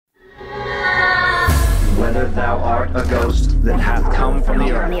thou art a ghost that hath come from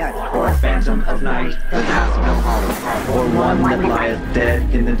the earth, or a phantom of night that hath no home, or one that lieth dead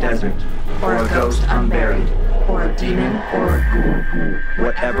in the desert, or a ghost unburied, or a demon, or a ghoul,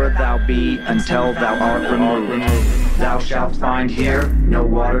 whatever thou be, until thou art removed, thou shalt find here no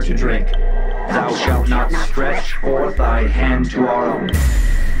water to drink. Thou shalt not stretch forth thy hand to our own.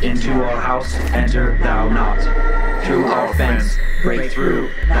 Into our house enter thou not. Through our fence break through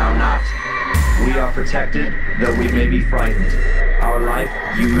thou not. We are protected, though we may be frightened. Our life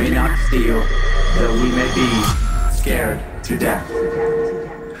you may not steal, though we may be scared to death.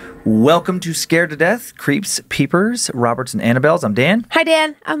 Welcome to Scared to Death, Creeps, Peepers, Roberts, and Annabelles. I'm Dan. Hi,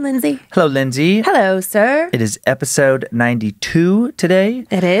 Dan. I'm Lynze. Hello, Lynze. Hello, sir. It is episode 92 today.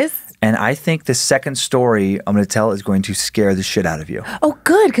 It is. And I think the second story I'm going to tell is going to scare the shit out of you. Oh,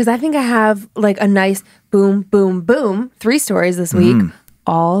 good, because I think I have like a nice boom, boom, boom, 3 stories this week,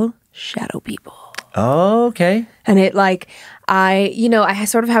 all shadow people. Okay. And it like, I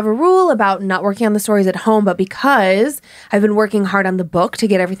sort of have a rule about not working on the stories at home, but because I've been working hard on the book to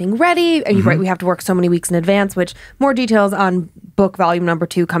get everything ready, and right, we have to work so many weeks in advance, which more details on book volume number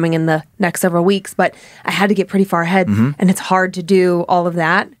 2 coming in the next several weeks, but I had to get pretty far ahead, and it's hard to do all of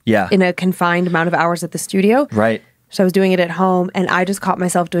that in a confined amount of hours at the studio. Right. So I was doing it at home, and I just caught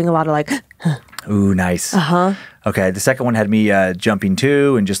myself doing a lot of like, ooh, nice. Uh-huh. Okay, the second one had me jumping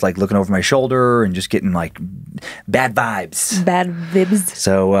too and just like looking over my shoulder and just getting like bad vibes. Bad vibes.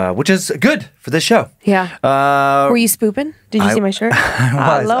 So, which is good for this show. Yeah. Were you spooping? Did you see my shirt?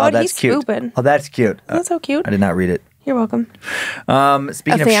 Oh, Lord, that's he's cute. spooping. Oh, that's cute. That's so cute. I did not read it. You're welcome.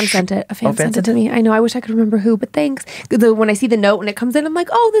 Speaking a fan sent it. A fan sent it to me. I know. I wish I could remember who, but thanks. When I see the note when it comes in, I'm like,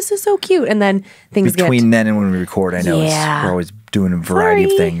 oh, this is so cute. And then things Between then and when we record, I know we're always doing a variety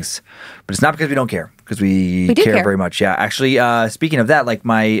of things. But it's not because we don't care, because we care very much. Yeah. Actually, speaking of that, like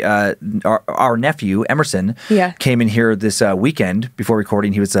our nephew, Emerson, came in here this weekend before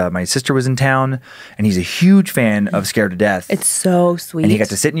recording. He was my sister was in town, and he's a huge fan of Scared to Death. It's so sweet. And he got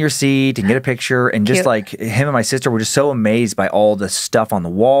to sit in your seat and get a picture. And just like him and my sister were just so amazed by all the stuff on the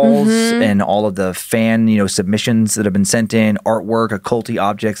walls and all of the fan, submissions that have been sent in, artwork, occulty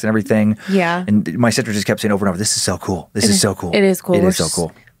objects and everything. Yeah. And my sister just kept saying over and over, this is so cool. This is so cool. It is cool. It is so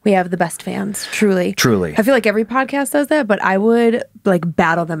cool. We have the best fans, truly. Truly. I feel like every podcast does that, but I would like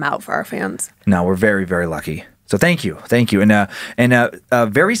battle them out for our fans. No, we're very, very lucky. So thank you. And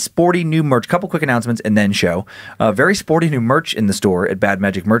very sporty new merch. Couple quick announcements and then show. Very sporty new merch in the store at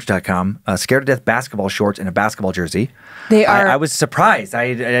badmagicmerch.com. Scared to Death basketball shorts and a basketball jersey. They are. I was surprised.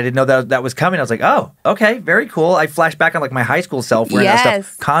 I didn't know that was coming. I was like, oh, okay, very cool. I flashed back on like my high school self wearing that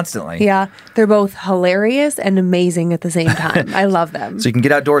stuff constantly. Yeah, they're both hilarious and amazing at the same time. I love them. So you can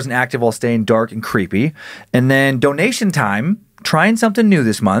get outdoors and active while staying dark and creepy. And then donation time. Trying something new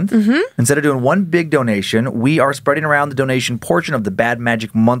this month. Instead of doing one big donation, we are spreading around the donation portion of the Bad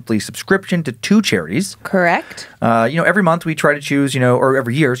Magic monthly subscription to 2 charities. Correct. Every month we try to choose, or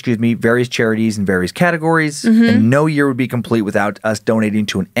every year, various charities in various categories. And no year would be complete without us donating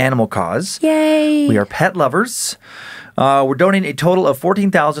to an animal cause. Yay. We are pet lovers. We're donating a total of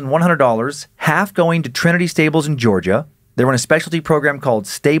 $14,100, half going to Trinity Stables in Georgia. They run a specialty program called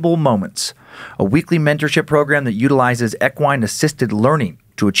Stable Moments, a weekly mentorship program that utilizes equine-assisted learning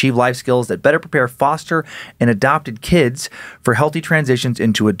to achieve life skills that better prepare foster and adopted kids for healthy transitions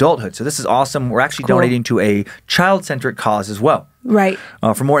into adulthood. So this is awesome. We're actually donating to a child-centric cause as well. Right.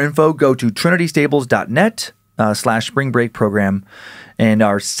 For more info, go to trinitystables.net/spring break program. And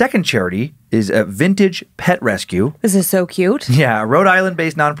our second charity is a Vintage Pet Rescue. This is so cute. Yeah, a Rhode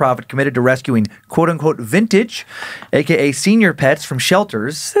Island-based nonprofit committed to rescuing quote-unquote vintage, a.k.a. senior pets from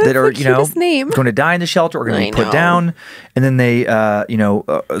shelters that are, going to die in the shelter or going to be put down. And then they,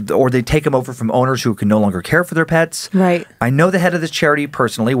 or they take them over from owners who can no longer care for their pets. Right. I know the head of this charity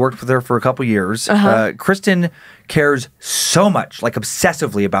personally, worked with her for a couple years. Kristen cares so much, like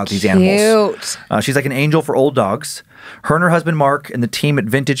obsessively about these animals. She's like an angel for old dogs. Her and her husband, Mark, and the team at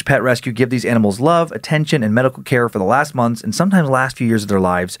Vintage Pet Rescue give these animals love, attention, and medical care for the last months and sometimes last few years of their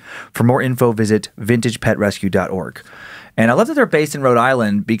lives. For more info, visit vintagepetrescue.org. And I love that they're based in Rhode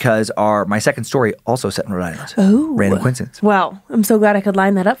Island because my second story also set in Rhode Island. Oh. Random coincidence. Well, I'm so glad I could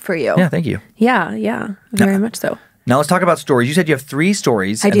line that up for you. Yeah, thank you. Yeah, very much so. Now let's talk about stories. You said you have 3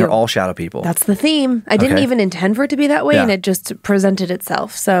 stories, and they're all shadow people. That's the theme. I didn't even intend for it to be that way, and it just presented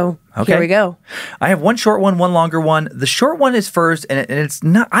itself. So here we go. I have one short one, one longer one. The short one is first, and it's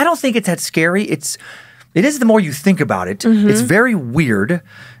not. I don't think it's that scary. It is the more you think about it. It's very weird.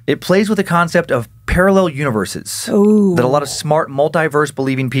 It plays with the concept of parallel universes that a lot of smart multiverse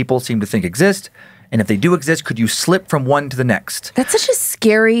believing people seem to think exist. And if they do exist, could you slip from one to the next? That's such a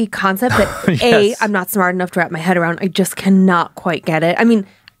scary concept that Yes. I'm not smart enough to wrap my head around. I just cannot quite get it. I mean,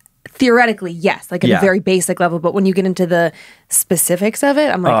 theoretically, yes, like at a very basic level, but when you get into the specifics of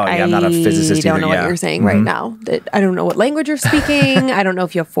it, I'm like, I'm not a physicist don't either, know what you're saying right now. I don't know what language you're speaking. I don't know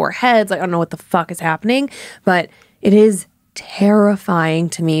if you have 4 heads. Like, I don't know what the fuck is happening, but it is terrifying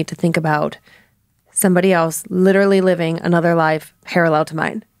to me to think about somebody else literally living another life parallel to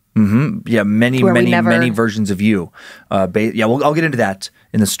mine. Yeah, many versions of you. I'll get into that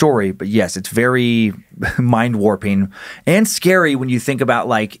in the story, but yes, it's very mind warping and scary when you think about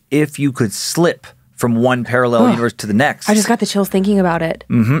like if you could slip from one parallel universe to the next. I just got the chills thinking about it.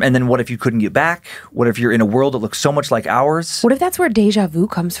 And then what if you couldn't get back? What if you're in a world that looks so much like ours? What if that's where deja vu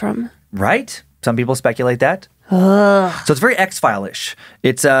comes from? Right? Some people speculate that. Ugh. So it's very X-File-ish.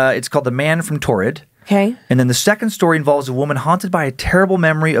 It's called The Man from Taured. Okay. And then the second story involves a woman haunted by a terrible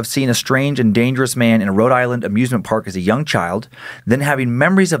memory of seeing a strange and dangerous man in a Rhode Island amusement park as a young child, then having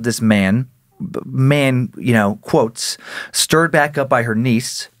memories of this man, quotes, stirred back up by her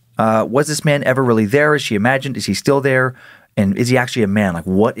niece. Was this man ever really there as she imagined? Is he still there? And is he actually a man? Like,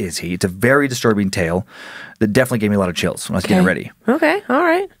 what is he? It's a very disturbing tale that definitely gave me a lot of chills when I was getting ready. Okay. All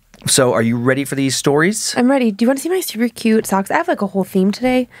right. So are you ready for these stories? I'm ready. Do you want to see my super cute socks? I have like a whole theme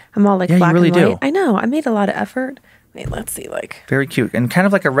today. I'm all like Yeah, black you really and white. do. I know. I made a lot of effort. Wait, let's see. Like, Very cute. And kind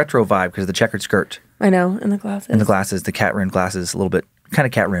of like a retro vibe because of the checkered skirt. I know. And the glasses. And the glasses, the cat-rimmed glasses, a little bit kind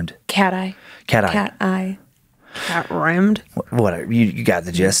of cat-rimmed. Cat eye. Cat eye. Cat eye. Cat rimmed. Whatever. You got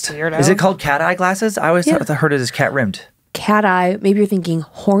the gist. Weirdo. Is it called cat eye glasses? I always heard it as cat-rimmed. Cat eye. Maybe you're thinking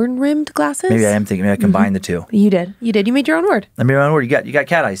horn rimmed glasses? Maybe I am thinking. Maybe I combined the two. You did. You made your own word. I made my own word. You got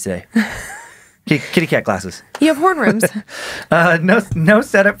cat eyes today. Kitty cat glasses. You have horn rims. No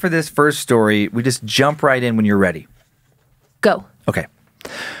setup for this first story. We just jump right in when you're ready. Go. Okay.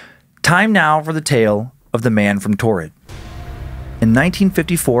 Time now for the tale of the man from Taured. In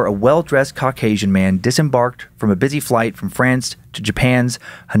 1954, a well-dressed Caucasian man disembarked from a busy flight from France to Japan's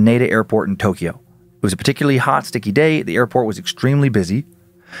Haneda Airport in Tokyo. It was a particularly hot, sticky day. The airport was extremely busy.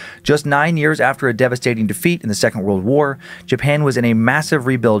 Just 9 years after a devastating defeat in the Second World War, Japan was in a massive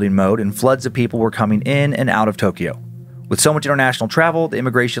rebuilding mode and floods of people were coming in and out of Tokyo. With so much international travel, the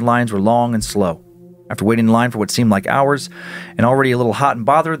immigration lines were long and slow. After waiting in line for what seemed like hours, and already a little hot and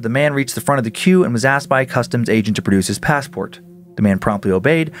bothered, the man reached the front of the queue and was asked by a customs agent to produce his passport. The man promptly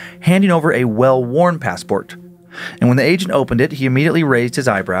obeyed, handing over a well-worn passport. And when the agent opened it, he immediately raised his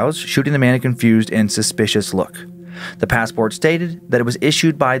eyebrows, shooting the man a confused and suspicious look. The passport stated that it was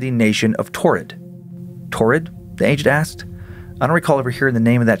issued by the nation of Taured. Taured? The agent asked. I don't recall ever hearing the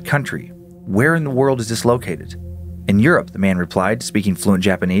name of that country. Where in the world is this located? In Europe, the man replied, speaking fluent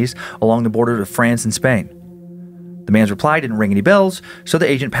Japanese, along the border of France and Spain. The man's reply didn't ring any bells, so the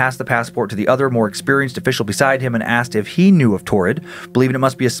agent passed the passport to the other, more experienced official beside him and asked if he knew of Taured, believing it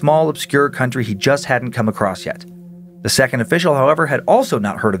must be a small, obscure country he just hadn't come across yet. The second official, however, had also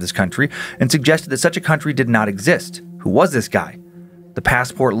not heard of this country and suggested that such a country did not exist. Who was this guy? The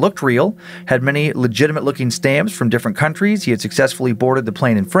passport looked real, had many legitimate-looking stamps from different countries. He had successfully boarded the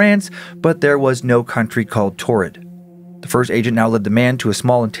plane in France, but there was no country called Taured. The first agent now led the man to a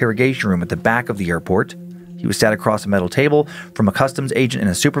small interrogation room at the back of the airport. He was sat across a metal table from a customs agent and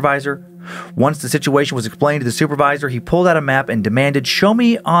a supervisor. Once the situation was explained to the supervisor, he pulled out a map and demanded, "Show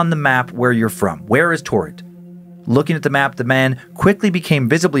me on the map where you're from. Where is Taured?" Looking at the map, the man quickly became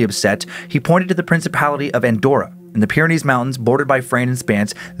visibly upset. He pointed to the Principality of Andorra in the Pyrenees Mountains, bordered by France and Spain.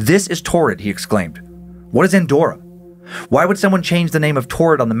 "This is Taured," he exclaimed. "What is Andorra? Why would someone change the name of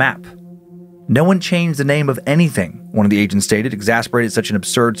Taured on the map?" "No one changed the name of anything," one of the agents stated, exasperated at such an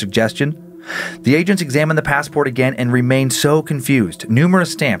absurd suggestion. The agents examined the passport again and remained so confused.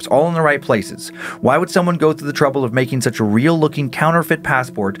 Numerous stamps, all in the right places. Why would someone go through the trouble of making such a real-looking counterfeit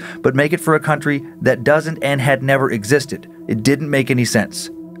passport, but make it for a country that doesn't and had never existed? It didn't make any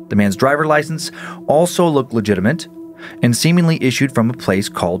sense. The man's driver license also looked legitimate and seemingly issued from a place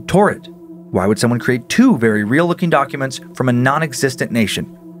called Taured. Why would someone create two very real-looking documents from a non-existent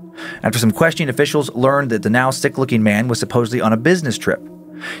nation? After some questioning, officials learned that the now sick-looking man was supposedly on a business trip.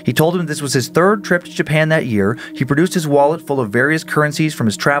 He told him this was his third trip to Japan that year. He produced his wallet full of various currencies from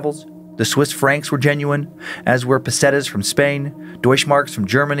his travels. The Swiss francs were genuine, as were pesetas from Spain, Deutschmarks from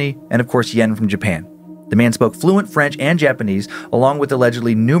Germany, and of course yen from Japan. The man spoke fluent French and Japanese, along with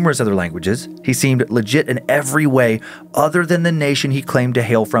allegedly numerous other languages. He seemed legit in every way, other than the nation he claimed to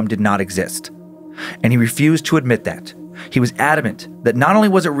hail from did not exist. And he refused to admit that. He was adamant that not only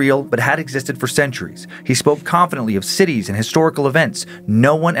was it real, but had existed for centuries. He spoke confidently of cities and historical events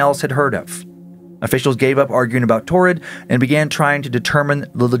no one else had heard of. Officials gave up arguing about Taured and began trying to determine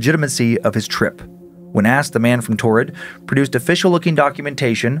the legitimacy of his trip. When asked, the man from Taured produced official-looking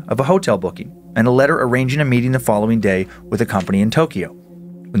documentation of a hotel booking and a letter arranging a meeting the following day with a company in Tokyo.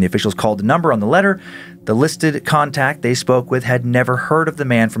 When the officials called the number on the letter, the listed contact they spoke with had never heard of the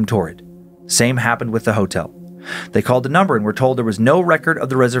man from Taured. Same happened with the hotel. They called the number and were told there was no record of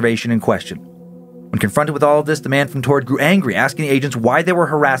the reservation in question. When confronted with all of this, the man from Taured grew angry, asking the agents why they were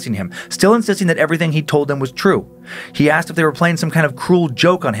harassing him, still insisting that everything he told them was true. He asked if they were playing some kind of cruel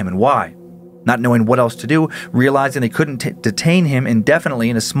joke on him and why. Not knowing what else to do, realizing they couldn't detain him indefinitely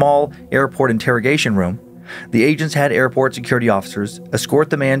in a small airport interrogation room, the agents had airport security officers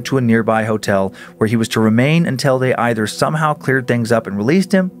escort the man to a nearby hotel where he was to remain until they either somehow cleared things up and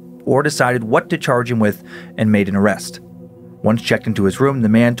released him or decided what to charge him with and made an arrest. Once checked into his room, the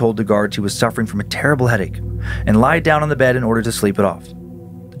man told the guards he was suffering from a terrible headache and lied down on the bed in order to sleep it off.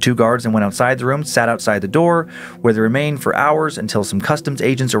 The two guards then went outside the room, sat outside the door, where they remained for hours until some customs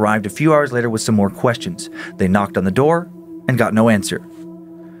agents arrived a few hours later with some more questions. They knocked on the door and got no answer.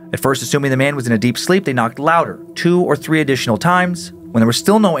 At first, assuming the man was in a deep sleep, they knocked louder, 2 or 3 additional times. When there was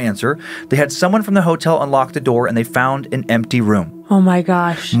still no answer, they had someone from the hotel unlock the door and they found an empty room. Oh my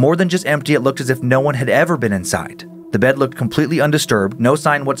gosh. More than just empty, it looked as if no one had ever been inside. The bed looked completely undisturbed, no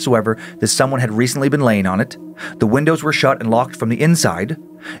sign whatsoever that someone had recently been laying on it. The windows were shut and locked from the inside.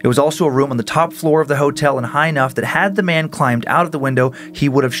 It was also a room on the top floor of the hotel and high enough that had the man climbed out of the window, he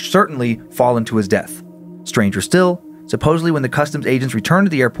would have certainly fallen to his death. Stranger still, supposedly when the customs agents returned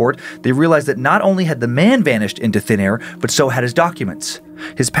to the airport, they realized that not only had the man vanished into thin air, but so had his documents.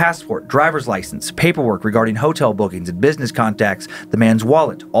 His passport, driver's license, paperwork regarding hotel bookings and business contacts, the man's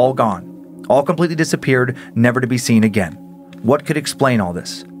wallet, all gone. All completely disappeared, never to be seen again. What could explain all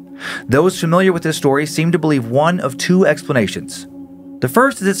this? Those familiar with this story seem to believe one of 2 explanations. The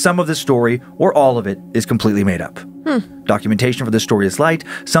first is that some of the story, or all of it, is completely made up. Documentation for this story is light,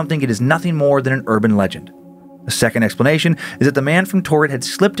 something it is nothing more than an urban legend. The second explanation is that the man from Taured had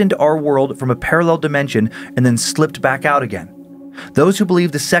slipped into our world from a parallel dimension and then slipped back out again. Those who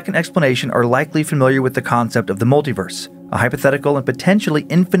believe the second explanation are likely familiar with the concept of the multiverse, a hypothetical and potentially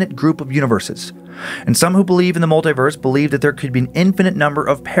infinite group of universes. And some who believe in the multiverse believe that there could be an infinite number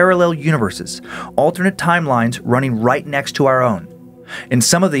of parallel universes, alternate timelines running right next to our own. In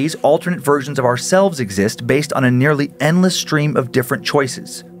some of these, alternate versions of ourselves exist based on a nearly endless stream of different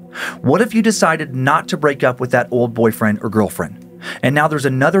choices. What if you decided not to break up with that old boyfriend or girlfriend, and now there's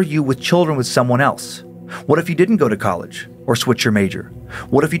another you with children with someone else? What if you didn't go to college or switch your major?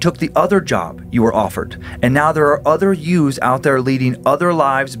 What if you took the other job you were offered, and now there are other yous out there leading other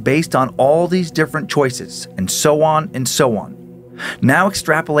lives based on all these different choices, and so on and so on? Now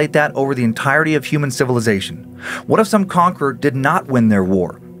extrapolate that over the entirety of human civilization. What if some conqueror did not win their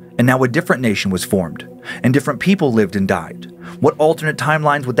war, and now a different nation was formed, and different people lived and died? What alternate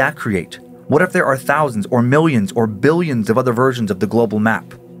timelines would that create? What if there are thousands or millions or billions of other versions of the global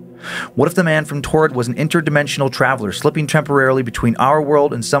map? What if the man from Taured was an interdimensional traveler slipping temporarily between our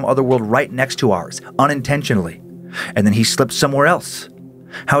world and some other world right next to ours, unintentionally, and then he slipped somewhere else?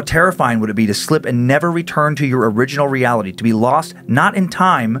 How terrifying would it be to slip and never return to your original reality, to be lost not in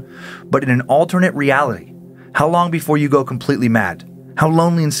time, but in an alternate reality? How long before you go completely mad? How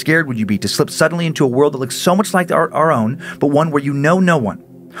lonely and scared would you be to slip suddenly into a world that looks so much like our own, but one where you know no one?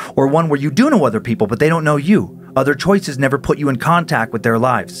 Or one where you do know other people, but they don't know you? Other choices never put you in contact with their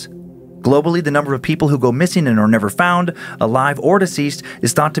lives. Globally, the number of people who go missing and are never found, alive or deceased,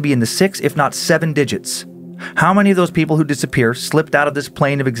 is thought to be in the 6, if not 7 digits. How many of those people who disappear slipped out of this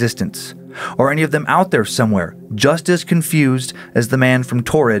plane of existence? Or any of them out there somewhere, just as confused as the man from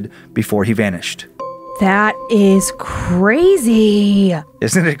Taured before he vanished? That is crazy.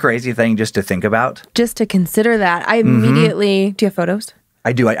 Isn't it a crazy thing just to think about? Just to consider that. I immediately... Do you have photos?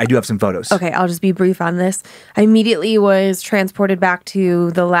 I do have some photos. Okay, I'll just be brief on this. I immediately was transported back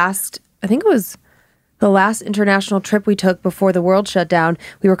to the last... I think it was the last international trip we took before the world shut down.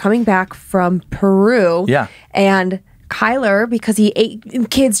 We were coming back from Peru. Yeah. And Kyler, because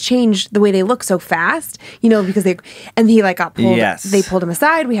kids change the way they look so fast, because he like got pulled. Yes. They pulled him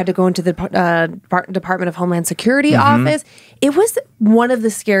aside. We had to go into the Department of Homeland Security office. It was one of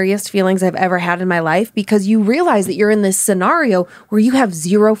the scariest feelings I've ever had in my life, because you realize that you're in this scenario where you have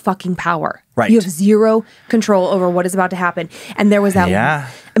zero fucking power. Right. You have zero control over what is about to happen. And there was that. Yeah.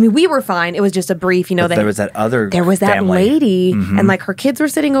 I mean, we were fine. It was just a brief, But there was that other There was that family. lady, and like her kids were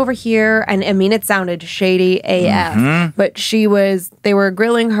sitting over here. And I mean, it sounded shady AF. But they were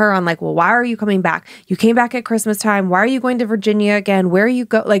grilling her on like, well, why are you coming back? You came back at Christmas time. Why are you going to Virginia again? Where are you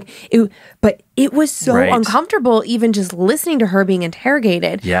go? But it was so uncomfortable even just listening to her being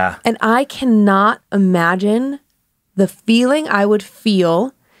interrogated. Yeah. And I cannot imagine the feeling I would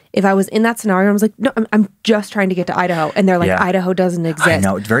feel if I was in that scenario, I was like, no, I'm just trying to get to Idaho. And they're like, Idaho doesn't exist. I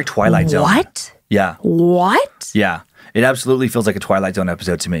know. It's very Twilight Zone. What? Yeah. What? Yeah. It absolutely feels like a Twilight Zone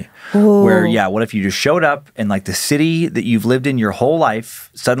episode to me. Ooh. Where, what if you just showed up and like the city that you've lived in your whole life,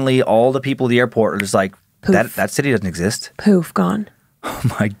 suddenly all the people at the airport are just like, that city doesn't exist. Poof, gone. Oh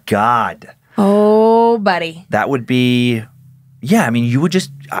my God. Oh, buddy. That would be, I mean, you would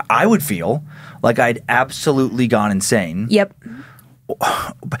just, I would feel like I'd absolutely gone insane. Yep.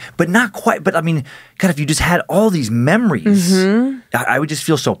 But not quite. But I mean, God, if you just had all these memories, I would just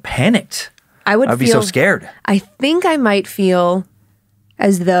feel so panicked. I'd be so scared. I think I might feel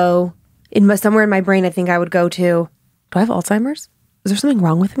as though somewhere in my brain, I think I would go to, do I have Alzheimer's? Is there something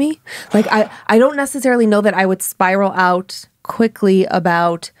wrong with me? Like, I don't necessarily know that I would spiral out quickly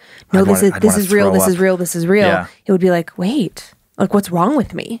about, no, this is real. Yeah. It would be like, wait, like what's wrong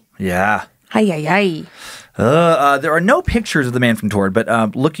with me? Yeah. Hi. There are no pictures of the man from Taured,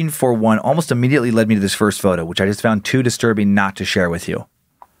 but looking for one almost immediately led me to this first photo, which I just found too disturbing not to share with you.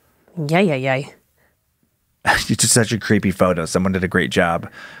 Yay. It's just such a creepy photo. Someone did a great job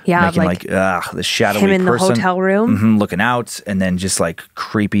making the shadowy him in person. the hotel room. Looking out, and then just like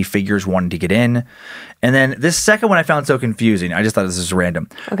creepy figures wanting to get in. And then this second one I found so confusing. I just thought this was random.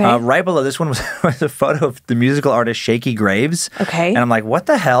 Okay. Right below this one was a photo of the musical artist Shaky Graves. Okay. And I'm like, what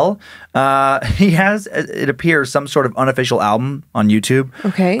the hell? He has, it appears, some sort of unofficial album on YouTube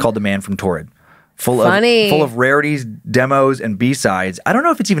called The Man from Taured. Full of rarities, demos, and B-sides. I don't know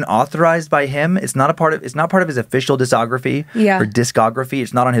if it's even authorized by him. It's not part of his official discography or discography.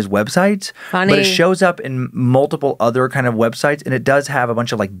 It's not on his website. Funny. But it shows up in multiple other kind of websites, and it does have a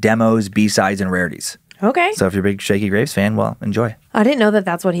bunch of like demos, B-sides, and rarities. Okay. So if you're a big Shaky Graves fan, well, enjoy. I didn't know that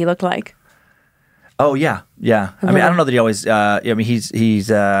that's what he looked like. Oh yeah. I mean, I don't know that he always. I mean, he's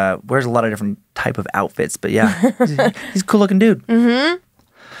wears a lot of different type of outfits, but yeah, he's a cool looking dude. Mm-hmm.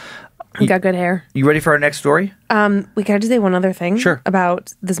 You got good hair. You ready for our next story? We can I just say one other thing? Sure.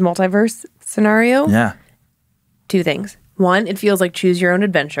 About this multiverse scenario? Yeah. 2 things. One, it feels like choose your own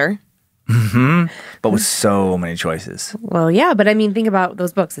adventure. Mm-hmm. But with so many choices. Well, yeah, but I mean, think about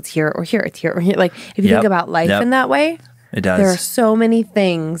those books. It's here or here. It's here or here. Like, if you think about life in that way, it does. There are so many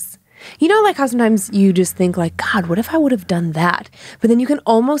things. You know, like how sometimes you just think like, God, what if I would have done that? But then you can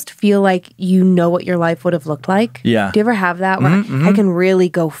almost feel like you know what your life would have looked like. Yeah. Do you ever have that? Where I can really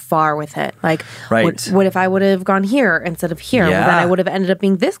go far with it. Like, what if I would have gone here instead of here? Yeah. Well, then I would have ended up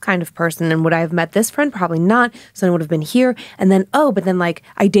being this kind of person. And would I have met this friend? Probably not. So I would have been here. And then, but then like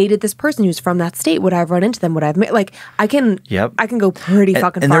I dated this person who's from that state. Would I have run into them? Would I have met? Like, I can go pretty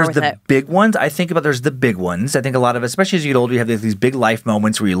fucking far with it. And there's the big ones. I think about there's the big ones. I think a lot of, especially as you get older, you have these big life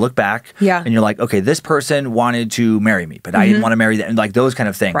moments where you look back. Yeah. And you're like, okay, this person wanted to marry me, but I didn't want to marry them. And like those kind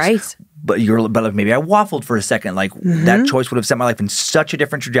of things. Right. But like maybe I waffled for a second. Like that choice would have set my life in such a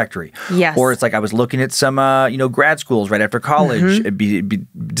different trajectory. Yes. Or it's like I was looking at some, grad schools right after college. It'd be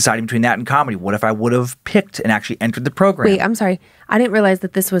deciding between that and comedy. What if I would have picked and actually entered the program? Wait, I'm sorry. I didn't realize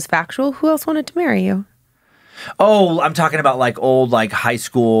that this was factual. Who else wanted to marry you? Oh, I'm talking about like old, like high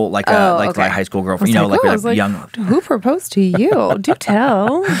school, like my high school girlfriend. Young. Who proposed to you? Do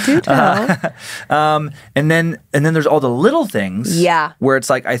tell. And then there's all the little things. Yeah. Where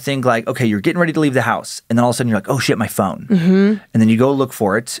it's like I think like okay, you're getting ready to leave the house, and then all of a sudden you're like, oh shit, my phone. And then you go look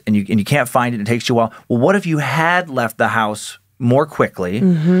for it, and you can't find it. And it takes you a while. Well, what if you had left the house more quickly,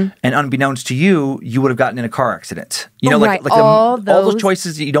 and unbeknownst to you, you would have gotten in a car accident. All those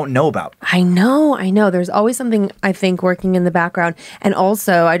choices that you don't know about. I know. There's always something, I think, working in the background. And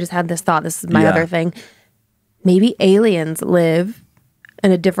also, I just had this thought. This is my other thing. Maybe aliens live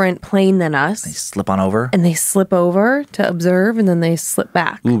in a different plane than us. They slip on over. And they slip over to observe, and then they slip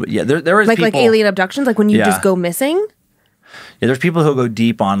back. Ooh, yeah, there is like alien abductions, like when you just go missing. Yeah, there's people who go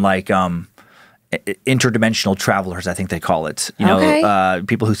deep on like interdimensional travelers, I think they call it.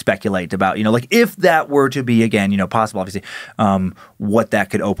 People who speculate about, like if that were to be again, possible, obviously, what that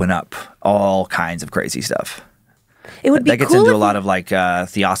could open up, all kinds of crazy stuff. It would be that gets cool into a lot of like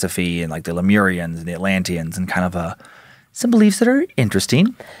theosophy and like the Lemurians and the Atlanteans and kind of some beliefs that are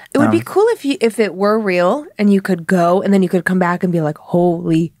interesting. It would be cool if it were real and you could go and then you could come back and be like,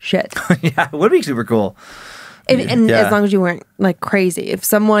 holy shit. Yeah, it would be super cool. As long as you weren't like crazy. If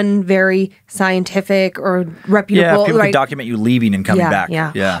someone very scientific or reputable, people could document you leaving and coming back.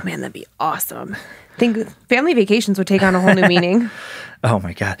 Yeah. Oh, man, that'd be awesome. I think family vacations would take on a whole new meaning. Oh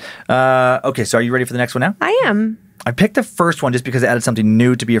my God. Okay, so are you ready for the next one now? I am. I picked the first one just because it added something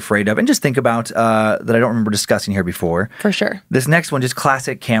new to be afraid of and just think about that I don't remember discussing here before. For sure. This next one, just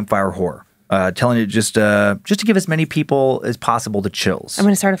classic campfire horror. Telling you just to give as many people as possible the chills. I'm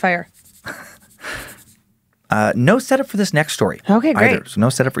going to start a fire. No setup for this next story. Okay, great. Either, so no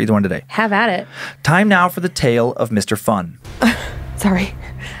setup for either one today. Have at it. Time now for the tale of Mr. Fun. Sorry.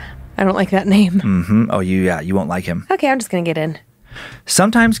 I don't like that name. Mm-hmm. Oh, you won't like him. Okay, I'm just going to get in.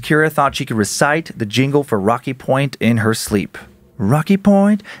 Sometimes Kira thought she could recite the jingle for Rocky Point in her sleep. Rocky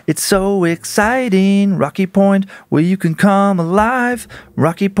Point, it's so exciting. Rocky Point, where you can come alive.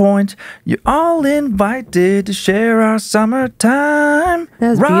 Rocky Point, you're all invited to share our summertime. That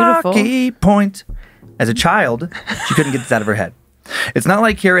was beautiful. Rocky Point. As a child, she couldn't get this out of her head. It's not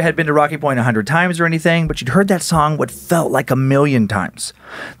like Kira had been to Rocky Point 100 times or anything, but she'd heard that song what felt like 1,000,000 times.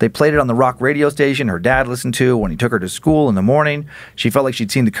 They played it on the rock radio station her dad listened to when he took her to school in the morning. She felt like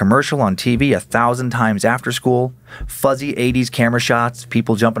she'd seen the commercial on TV 1,000 times after school. Fuzzy 80s camera shots,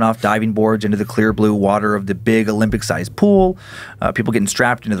 people jumping off diving boards into the clear blue water of the big Olympic-sized pool, people getting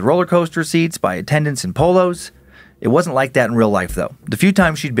strapped into the roller coaster seats by attendants in polos. It wasn't like that in real life, though. The few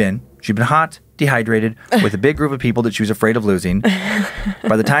times she'd been hot, dehydrated, with a big group of people that she was afraid of losing.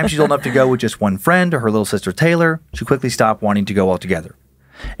 By the time she's old enough to go with just one friend or her little sister Taylor, she quickly stopped wanting to go altogether.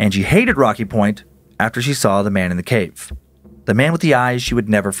 And she hated Rocky Point after she saw the man in the cave. The man with the eyes she would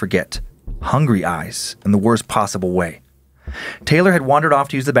never forget. Hungry eyes, in the worst possible way. Taylor had wandered off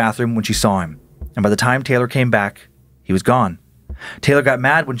to use the bathroom when she saw him, and by the time Taylor came back, he was gone. Taylor got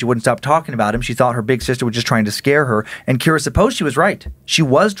mad when she wouldn't stop talking about him. She thought her big sister was just trying to scare her, and Kira supposed she was right. She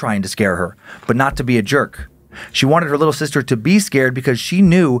was trying to scare her, but not to be a jerk. She wanted her little sister to be scared because she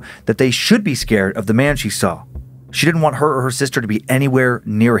knew that they should be scared of the man she saw. She didn't want her or her sister to be anywhere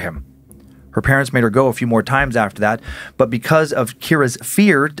near him. Her parents made her go a few more times after that, but because of Kira's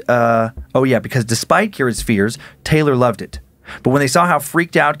fear, because despite Kira's fears, Taylor loved it. But when they saw how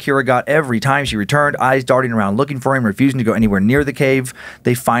freaked out Kira got every time she returned, eyes darting around looking for him, refusing to go anywhere near the cave,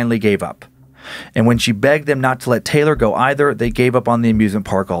 they finally gave up. And when she begged them not to let Taylor go either, they gave up on the amusement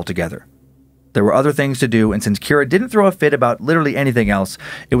park altogether. There were other things to do, and since Kira didn't throw a fit about literally anything else,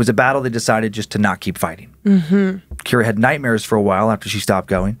 it was a battle they decided just to not keep fighting. Kira had nightmares for a while after she stopped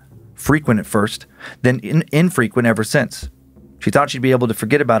going. Frequent at first, then infrequent ever since. She thought she'd be able to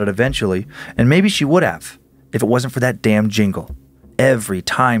forget about it eventually, and maybe she would have, if it wasn't for that damn jingle. Every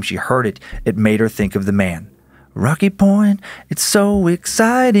time she heard it, it made her think of the man. Rocky Point, it's so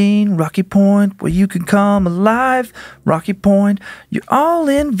exciting. Rocky Point, where you can come alive. Rocky Point, you're all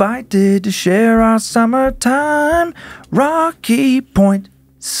invited to share our summertime. Rocky Point,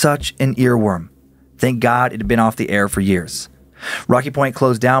 such an earworm. Thank God it had been off the air for years. Rocky Point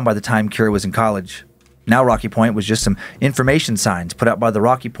closed down by the time Kira was in college. Now Rocky Point was just some information signs put out by the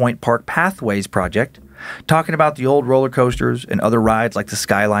Rocky Point Park Pathways Project, talking about the old roller coasters and other rides like the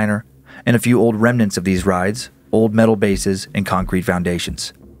Skyliner, and a few old remnants of these rides, old metal bases, and concrete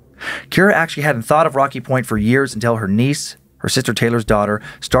foundations. Kira actually hadn't thought of Rocky Point for years until her niece, her sister Taylor's daughter,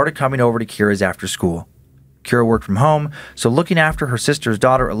 started coming over to Kira's after school. Kira worked from home, so looking after her sister's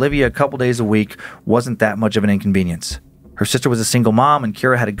daughter Olivia a couple days a week wasn't that much of an inconvenience. Her sister was a single mom, and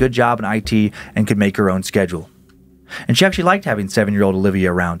Kira had a good job in IT and could make her own schedule. And she actually liked having 7-year-old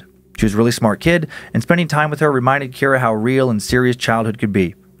Olivia around. She was a really smart kid, and spending time with her reminded Kira how real and serious childhood could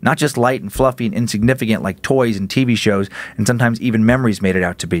be. Not just light and fluffy and insignificant like toys and TV shows, and sometimes even memories made it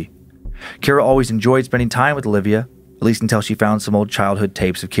out to be. Kira always enjoyed spending time with Olivia, at least until she found some old childhood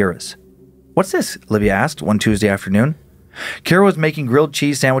tapes of Kira's. "What's this?" Olivia asked one Tuesday afternoon. Kira was making grilled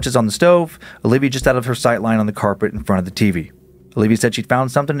cheese sandwiches on the stove, Olivia just out of her sight line on the carpet in front of the TV. Olivia said she'd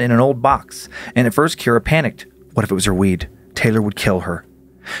found something in an old box, and at first Kira panicked. What if it was her weed? Taylor would kill her.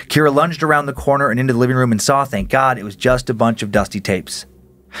 Kira lunged around the corner and into the living room and saw, thank God, it was just a bunch of dusty tapes.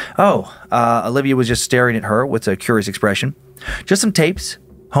 Olivia was just staring at her with a curious expression. "Just some tapes,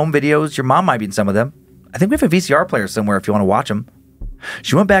 home videos, your mom might be in some of them. I think we have a VCR player somewhere if you want to watch them."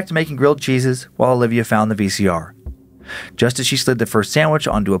 She went back to making grilled cheeses while Olivia found the VCR. Just as she slid the first sandwich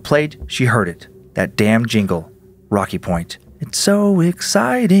onto a plate, she heard it. That damn jingle. Rocky Point. It's so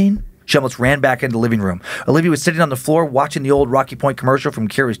exciting. She almost ran back into the living room. Olivia was sitting on the floor watching the old Rocky Point commercial from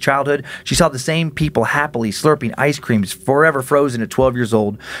Kira's childhood. She saw the same people happily slurping ice creams forever frozen at 12 years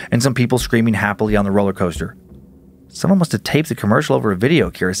old, and some people screaming happily on the roller coaster. Someone must have taped the commercial over a video,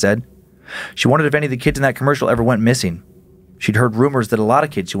 Kira said. She wondered if any of the kids in that commercial ever went missing. She'd heard rumors that a lot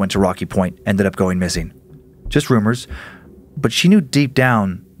of kids who went to Rocky Point ended up going missing. Just rumors, but she knew deep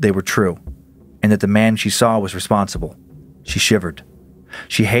down they were true, and that the man she saw was responsible. She shivered.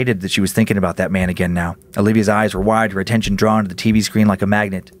 She hated that she was thinking about that man again now. Olivia's eyes were wide, her attention drawn to the TV screen like a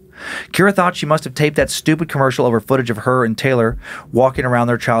magnet. Kira thought she must have taped that stupid commercial over footage of her and Taylor walking around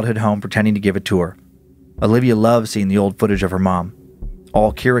their childhood home pretending to give a tour. Olivia loved seeing the old footage of her mom.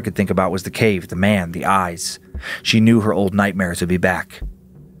 All Kira could think about was the cave, the man, the eyes. She knew her old nightmares would be back.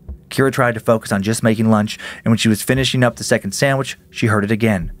 Kira tried to focus on just making lunch, and when she was finishing up the second sandwich, she heard it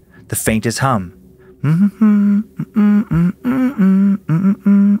again. The faintest hum.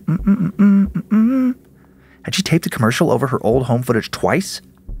 Had she taped the commercial over her old home footage twice?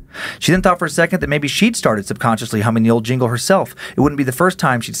 She then thought for a second that maybe she'd started subconsciously humming the old jingle herself. It wouldn't be the first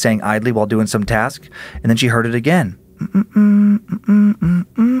time she'd sang idly while doing some task, and then she heard it again.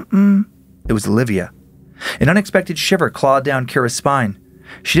 It was Olivia. An unexpected shiver clawed down Kira's spine.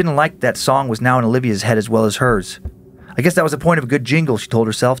 She didn't like that song was now in Olivia's head as well as hers. I guess that was the point of a good jingle, she told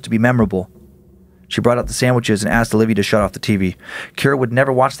herself, to be memorable. She brought out the sandwiches and asked Olivia to shut off the TV. Kira would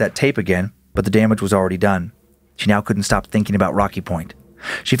never watch that tape again, but the damage was already done. She now couldn't stop thinking about Rocky Point.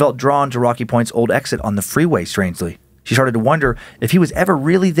 She felt drawn to Rocky Point's old exit on the freeway, strangely. She started to wonder if he was ever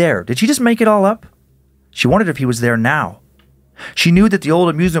really there. Did she just make it all up? She wondered if he was there now. She knew that the old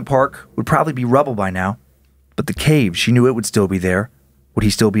amusement park would probably be rubble by now, but the cave, she knew it would still be there. Would he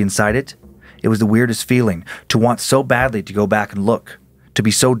still be inside it? It was the weirdest feeling, to want so badly to go back and look, to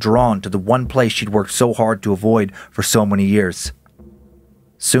be so drawn to the one place she'd worked so hard to avoid for so many years.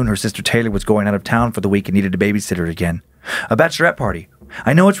 Soon her sister Taylor was going out of town for the week and needed a babysitter again. A bachelorette party.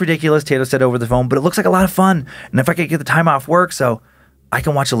 I know it's ridiculous, Taylor said over the phone, but it looks like a lot of fun, and if I could get the time off work so I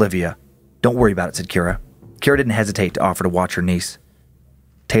can watch Olivia. Don't worry about it, said Kira. Kira didn't hesitate to offer to watch her niece.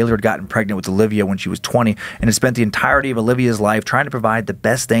 Taylor had gotten pregnant with Olivia when she was 20 and had spent the entirety of Olivia's life trying to provide the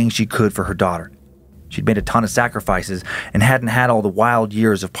best thing she could for her daughter. She'd made a ton of sacrifices and hadn't had all the wild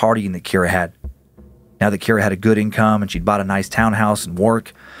years of partying that Kira had. Now that Kira had a good income and she'd bought a nice townhouse and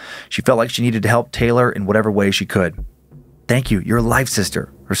work, she felt like she needed to help Taylor in whatever way she could. Thank you, you're a life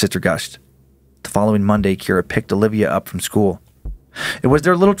sister, her sister gushed. The following Monday, Kira picked Olivia up from school. It was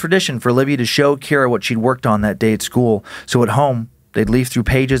their little tradition for Olivia to show Kira what she'd worked on that day at school, so at home, they'd leaf through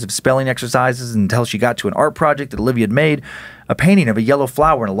pages of spelling exercises until she got to an art project that Olivia had made, a painting of a yellow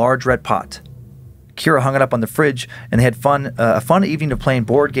flower in a large red pot. Kira hung it up on the fridge, and they had a fun evening of playing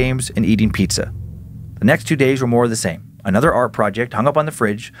board games and eating pizza. The next 2 days were more of the same. Another art project hung up on the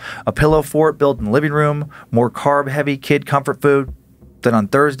fridge, a pillow fort built in the living room, more carb-heavy kid comfort food. Then on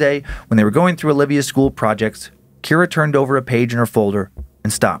Thursday, when they were going through Olivia's school projects, Kira turned over a page in her folder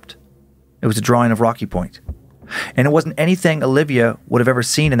and stopped. It was a drawing of Rocky Point. And it wasn't anything Olivia would have ever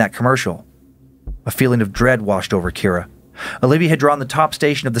seen in that commercial. A feeling of dread washed over Kira. Olivia had drawn the top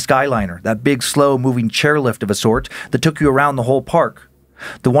station of the Skyliner, that big, slow-moving chairlift of a sort that took you around the whole park.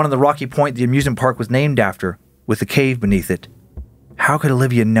 The one in the Rocky Point the amusement park was named after, with a cave beneath it. How could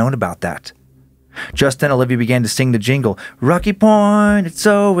Olivia have known about that? Just then, Olivia began to sing the jingle. Rocky Point, it's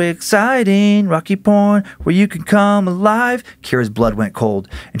so exciting. Rocky Point, where you can come alive. Kira's blood went cold,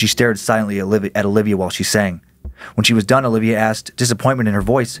 and she stared silently at Olivia while she sang. When she was done, Olivia asked, disappointment in her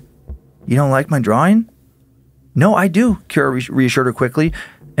voice, You don't like my drawing? No, I do, Kira reassured her quickly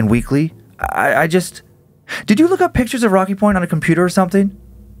and weakly. I just... Did you look up pictures of Rocky Point on a computer or something?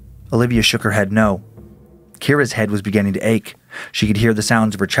 Olivia shook her head no. Kira's head was beginning to ache. She could hear the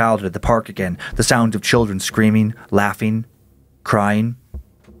sounds of her childhood at the park again, the sounds of children screaming, laughing, crying.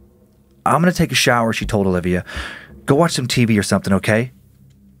 I'm going to take a shower, she told Olivia. Go watch some TV or something, okay?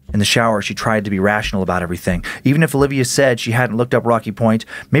 In the shower, she tried to be rational about everything. Even if Olivia said she hadn't looked up Rocky Point,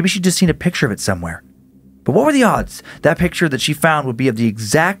 maybe she'd just seen a picture of it somewhere. But what were the odds that picture that she found would be of the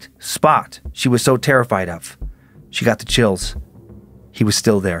exact spot she was so terrified of? She got the chills. He was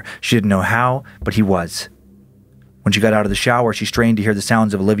still there. She didn't know how, but he was. When she got out of the shower, she strained to hear the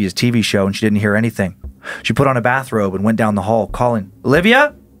sounds of Olivia's TV show, and she didn't hear anything. She put on a bathrobe and went down the hall, calling,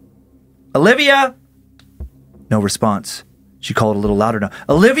 Olivia? Olivia? No response. She called a little louder now.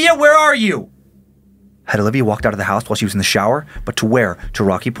 Olivia, where are you? Had Olivia walked out of the house while she was in the shower? But to where? To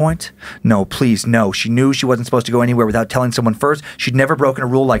Rocky Point? No, please, no. She knew she wasn't supposed to go anywhere without telling someone first. She'd never broken a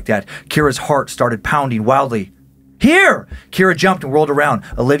rule like that. Kira's heart started pounding wildly. Here! Kira jumped and whirled around.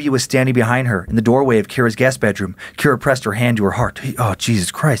 Olivia was standing behind her in the doorway of Kira's guest bedroom. Kira pressed her hand to her heart. Oh,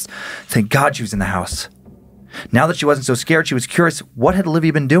 Jesus Christ. Thank God she was in the house. Now that she wasn't so scared, she was curious, what had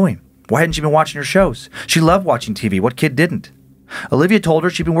Olivia been doing? Why hadn't she been watching her shows? She loved watching TV. What kid didn't? Olivia told her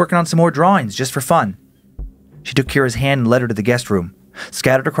she'd been working on some more drawings, just for fun. She took Kira's hand and led her to the guest room.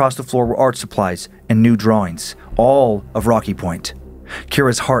 Scattered across the floor were art supplies and new drawings, all of Rocky Point.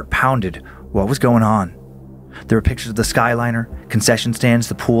 Kira's heart pounded. What was going on? There were pictures of the Skyliner, concession stands,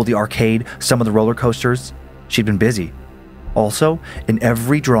 the pool, the arcade, some of the roller coasters. She'd been busy. Also, in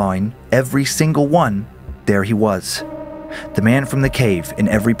every drawing, every single one, there he was. The man from the cave in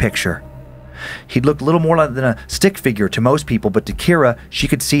every picture. He'd looked little more than a stick figure to most people, but to Kira, she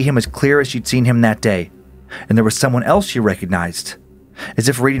could see him as clear as she'd seen him that day. And there was someone else she recognized. As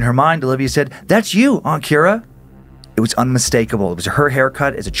if reading her mind, Olivia said, That's you, Aunt Kira. It It was unmistakable. It was her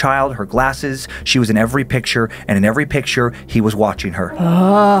haircut as a child, her glasses. She was in every picture, and in every picture, he was watching her.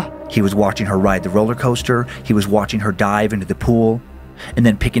 He was watching her ride the roller coaster. He was watching her dive into the pool. And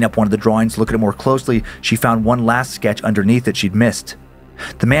then picking up one of the drawings to look at it more closely, she found one last sketch underneath that she'd missed.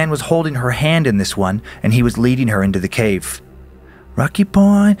 The man was holding her hand in this one, and he was leading her into the cave. Rocky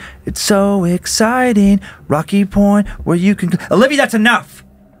Point, it's so exciting. Rocky Point, where you can... Olivia, that's enough!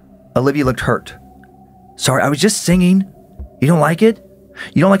 Olivia looked hurt. Sorry, I was just singing. You don't like it?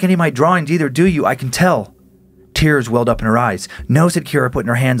 You don't like any of my drawings either, do you? I can tell. Tears welled up in her eyes. No, said Kira, putting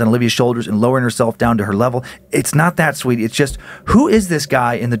her hands on Olivia's shoulders and lowering herself down to her level. It's not that, sweetie. It's just, who is this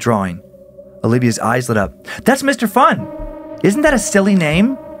guy in the drawing? Olivia's eyes lit up. That's Mr. Fun. Isn't that a silly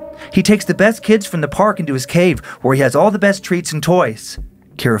name? He takes the best kids from the park into his cave, where he has all the best treats and toys.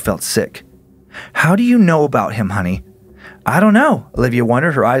 Kira felt sick. How do you know about him, honey? I don't know, Olivia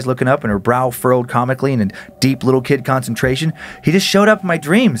wondered, her eyes looking up and her brow furrowed comically in a deep little kid concentration. He just showed up in my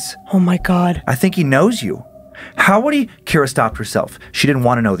dreams. Oh my God. I think he knows you. How would he? Kira stopped herself. She didn't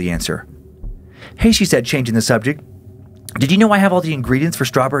want to know the answer. Hey, she said, changing the subject. Did you know I have all the ingredients for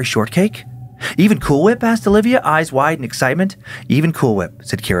strawberry shortcake? Even Cool Whip? Asked Olivia, eyes wide in excitement. Even Cool Whip,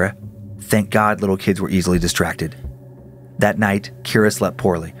 said Kira. Thank God little kids were easily distracted. That night, Kira slept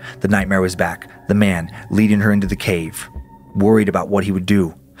poorly. The nightmare was back. The man leading her into the cave. Worried about what he would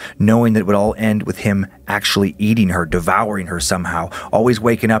do, knowing that it would all end with him actually eating her, devouring her somehow, always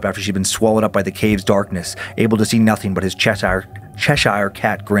waking up after she'd been swallowed up by the cave's darkness, able to see nothing but his Cheshire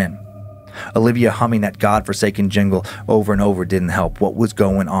cat grin. Olivia humming that God-forsaken jingle over and over didn't help. What was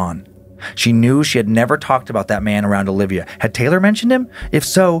going on? She knew she had never talked about that man around Olivia. Had Taylor mentioned him? If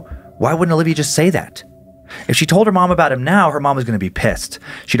so, why wouldn't Olivia just say that? If she told her mom about him now, her mom was going to be pissed.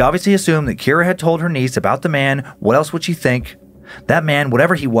 She'd obviously assumed that Kira had told her niece about the man. What else would she think? That man,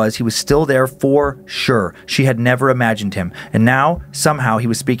 whatever he was still there for sure. She had never imagined him. And now, somehow, he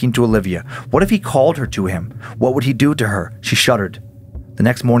was speaking to Olivia. What if he called her to him? What would he do to her? She shuddered. The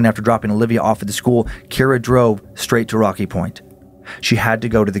next morning, after dropping Olivia off at the school, Kira drove straight to Rocky Point. She had to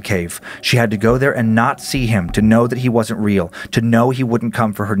go to the cave. She had to go there and not see him, to know that he wasn't real, to know he wouldn't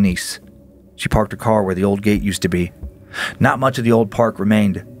come for her niece. She parked her car where the old gate used to be. Not much of the old park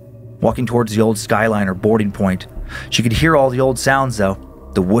remained. Walking towards the old skyline or boarding point, she could hear all the old sounds,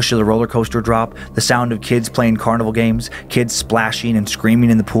 though. The whoosh of the roller coaster drop, the sound of kids playing carnival games, kids splashing and screaming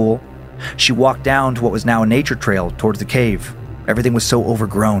in the pool. She walked down to what was now a nature trail towards the cave. Everything was so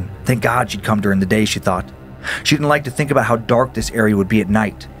overgrown. Thank God she'd come during the day, she thought. She didn't like to think about how dark this area would be at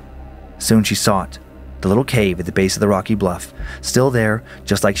night. Soon she saw it. The little cave at the base of the rocky bluff. Still there,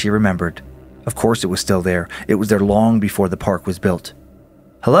 just like she remembered. Of course it was still there. It was there long before the park was built.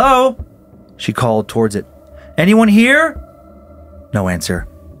 Hello? She called towards it. Anyone here? No answer.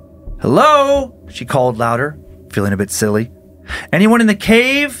 Hello? She called louder, feeling a bit silly. Anyone in the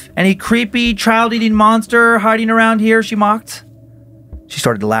cave? Any creepy, child-eating monster hiding around here? She mocked. She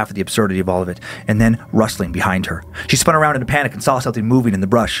started to laugh at the absurdity of all of it, and then rustling behind her. She spun around in a panic and saw something moving in the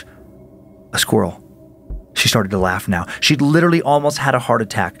brush. A squirrel. She started to laugh now. She'd literally almost had a heart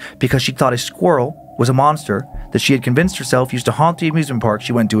attack because she thought a squirrel was a monster that she had convinced herself used to haunt the amusement park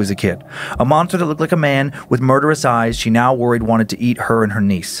she went to as a kid. A monster that looked like a man with murderous eyes she now worried wanted to eat her and her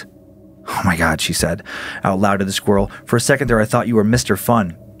niece. Oh my God, she said out loud to the squirrel. For a second there I thought you were Mr.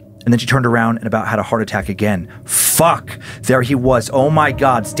 Fun. And then she turned around and about had a heart attack again. Fuck! There he was. Oh my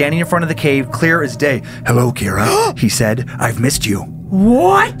God, standing in front of the cave, clear as day. Hello, Kira, he said. I've missed you.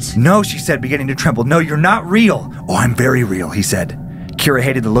 What? No, she said, beginning to tremble. No, you're not real. Oh, I'm very real, he said. Kira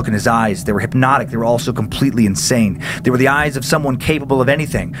hated the look in his eyes. They were hypnotic. They were also completely insane. They were the eyes of someone capable of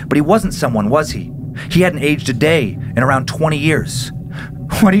anything. But he wasn't someone, was he? He hadn't aged a day in around 20 years.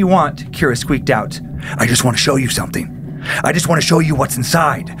 What do you want? Kira squeaked out. I just want to show you something. I just want to show you what's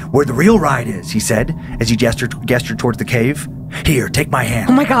inside, where the real ride is, he said, as he gestured towards the cave. Here, take my hand.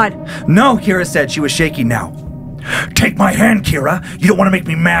 Oh my God. No, Kira said. She was shaking now. Take my hand, Kira. You don't want to make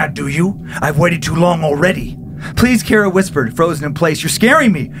me mad, do you? I've waited too long already. Please, Kira whispered, frozen in place. You're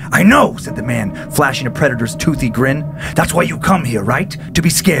scaring me. I know, said the man, flashing a predator's toothy grin. That's why you come here, right? To be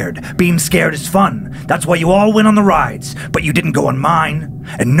scared. Being scared is fun. That's why you all went on the rides, but you didn't go on mine.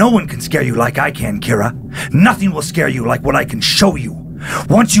 And no one can scare you like I can, Kira. Nothing will scare you like what I can show you.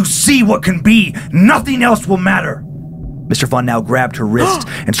 Once you see what can be, nothing else will matter. Mr. Fun now grabbed her wrist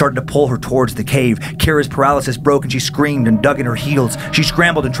and started to pull her towards the cave. Kira's paralysis broke and she screamed and dug in her heels. She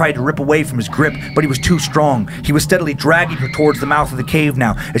scrambled and tried to rip away from his grip, but he was too strong. He was steadily dragging her towards the mouth of the cave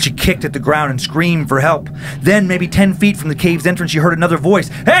now as she kicked at the ground and screamed for help. Then, maybe 10 feet from the cave's entrance, she heard another voice.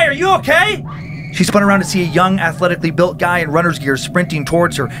 Hey, are you okay? She spun around to see a young, athletically built guy in runner's gear sprinting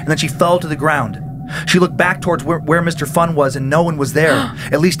towards her, and then she fell to the ground. She looked back towards where Mr. Fun was, and no one was there,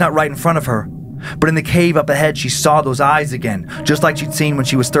 at least not right in front of her. But in the cave up ahead, she saw those eyes again, just like she'd seen when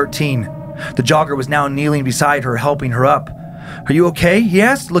she was 13. The jogger was now kneeling beside her, helping her up. "Are you okay?" he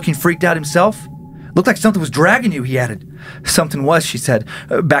asked, looking freaked out himself. "Looked like something was dragging you," he added. "Something was," she said,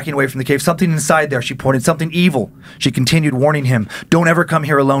 backing away from the cave. "Something inside there," she pointed. "Something evil." She continued, warning him, "Don't ever come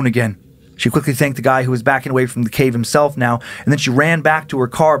here alone again." She quickly thanked the guy who was backing away from the cave himself now, and then she ran back to her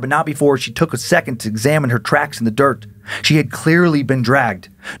car, but not before she took a second to examine her tracks in the dirt. She had clearly been dragged.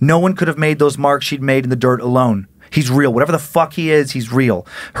 No one could have made those marks she'd made in the dirt alone. He's real. Whatever the fuck he is, he's real.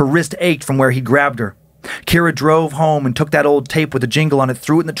 Her wrist ached from where he grabbed her. Kira drove home and took that old tape with a jingle on it,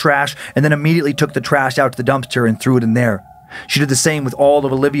 threw it in the trash, and then immediately took the trash out to the dumpster and threw it in there. She did the same with all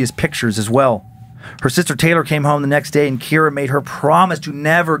of Olivia's pictures as well. Her sister Taylor came home the next day, and Kira made her promise to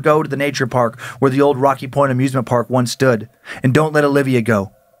never go to the nature park where the old Rocky Point amusement park once stood. And don't let Olivia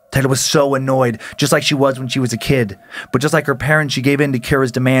go. Taylor was so annoyed, just like she was when she was a kid. But just like her parents, she gave in to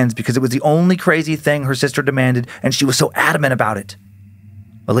Kira's demands because it was the only crazy thing her sister demanded, and she was so adamant about it.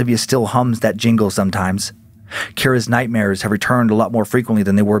 Olivia still hums that jingle sometimes. Kira's nightmares have returned a lot more frequently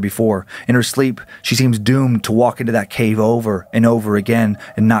than they were before. In her sleep, she seems doomed to walk into that cave over and over again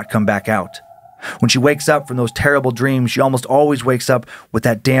and not come back out. When she wakes up from those terrible dreams, she almost always wakes up with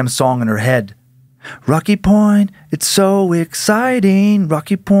that damn song in her head. "Rocky Point, it's so exciting.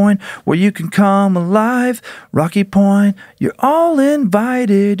 Rocky Point, where you can come alive. Rocky Point, you're all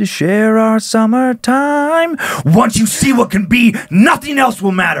invited to share our summertime. Once you see what can be, nothing else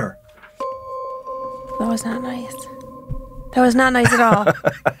will matter." That was not nice. That was not nice at all.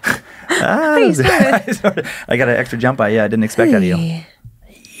 I got an extra jump. I didn't expect that of you.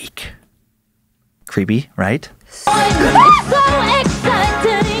 Eek. Creepy, right?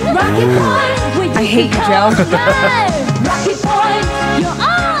 I hate you, Joe. Rocky Point, you're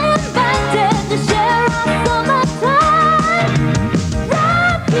all invited to share our summertime.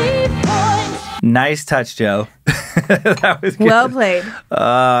 Rocky Point. Nice touch, Joe. That was good. Well played.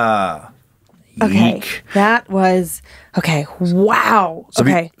 Okay, Eek. that was okay. Wow.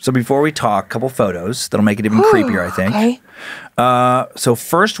 Okay. So before we talk, a couple photos that'll make it even creepier, I think. Okay. So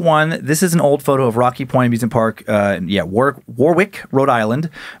first one, this is an old photo of Rocky Point Amusement Park, Warwick, Rhode Island,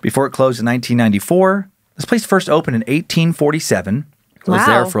 before it closed in 1994. This place first opened in 1847. It was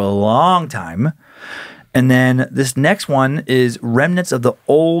there for a long time. And then this next one is remnants of the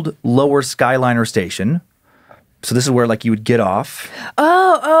old lower Skyliner station. So this is where like you would get off.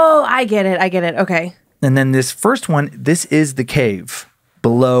 Oh, I get it. Okay. And then this first one, this is the cave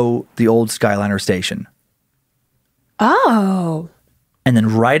below the old Skyliner station. Oh. And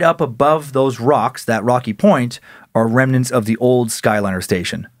then right up above those rocks, that Rocky Point, are remnants of the old Skyliner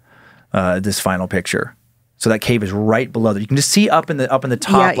station. This final picture. So that cave is right below that. You can just see up in the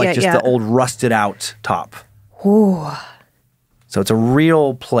top, the old rusted out top. Ooh. So it's a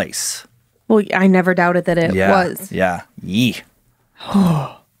real place. Well, I never doubted that it was. Yeah. Yee.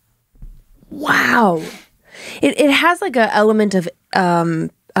 Wow. It has like a element of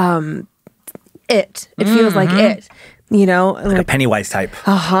it. It feels like it. You know? Like a Pennywise type.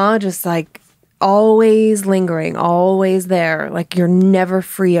 Just like always lingering, always there. Like you're never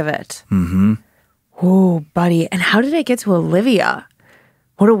free of it. Mm-hmm. Oh, buddy. And how did it get to Olivia?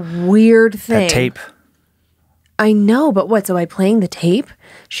 What a weird thing. That tape. I know, but what? So by playing the tape,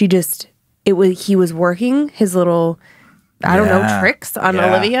 he was working his little, I don't know, tricks on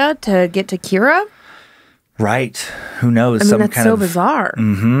Olivia to get to Kira. Right. Who knows? I mean, that's so bizarre.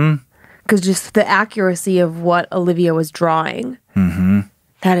 Mm-hmm. Because just the accuracy of what Olivia was drawing. Mm-hmm.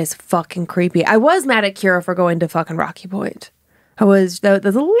 That is fucking creepy. I was mad at Kira for going to fucking Rocky Point. That was a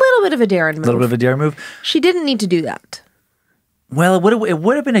little bit of a daring move. A little bit of a daring move. She didn't need to do that. Well, it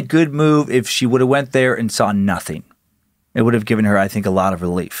would have been a good move if she would have went there and saw nothing. It would have given her, I think, a lot of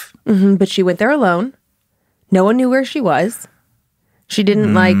relief. Mm-hmm, but she went there alone. No one knew where she was. She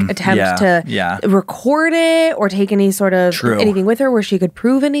didn't attempt to record it or take any sort of anything with her where she could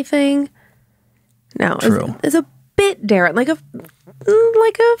prove anything. No, it's a bit daring, like a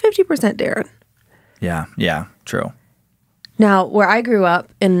 50% daring. Yeah, true. Now, where I grew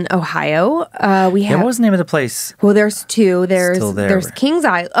up in Ohio, we have... what was the name of the place? Well, there's two. Still there. There's Kings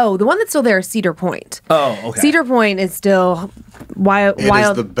Island. Oh, the one that's still there is Cedar Point. Oh, okay. Cedar Point is still wild. It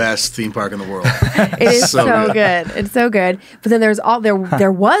is the best theme park in the world. It is so good. It's so good. But then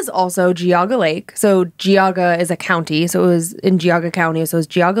there was also Geauga Lake. So Geauga is a county. So it was in Geauga County. So it's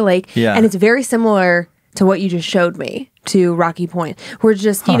Geauga Lake. Yeah. And it's very similar to what you just showed me, to Rocky Point. We're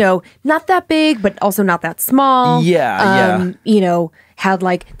just, you know, not that big, but also not that small. Yeah. You know, had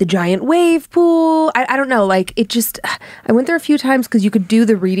like the giant wave pool. I don't know, like it just, I went there a few times because you could do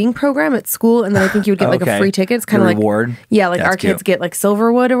the reading program at school, and then I think you would get like a free ticket. It's kind of like reward. Yeah, like our kids get like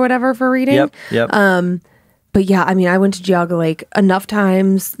Silverwood or whatever for reading. Yep. But yeah, I mean, I went to Geauga Lake enough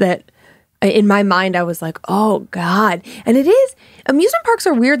times that in my mind I was like, oh God. And it is, amusement parks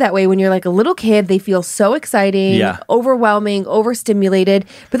are weird that way. When you're like a little kid, they feel so exciting, overwhelming, overstimulated.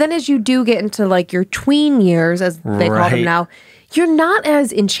 But then as you do get into like your tween years, as they call them now, you're not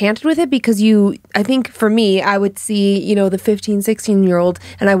as enchanted with it because I think for me, I would see, you know, the 15, 16-year-old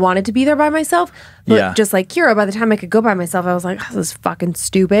and I wanted to be there by myself. But just like Kira, by the time I could go by myself, I was like, oh, this is fucking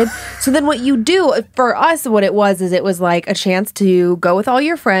stupid. So then what you do, for us, what it was is it was like a chance to go with all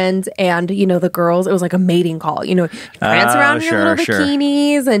your friends and, you know, the girls, it was like a mating call. You know, prance around in your little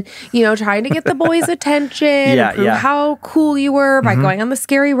bikinis and, you know, trying to get the boys' attention and prove how cool you were by going on the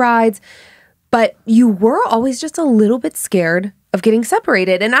scary rides. But you were always just a little bit scared of getting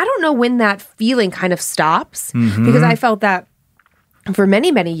separated. And I don't know when that feeling kind of stops because I felt that for many,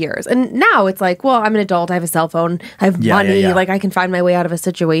 many years. And now it's like, well, I'm an adult. I have a cell phone. I have money. Like I can find my way out of a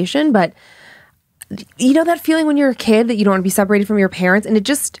situation. But you know that feeling when you're a kid that you don't want to be separated from your parents, and it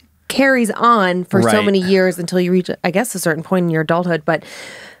just carries on for so many years until you reach, I guess, a certain point in your adulthood. But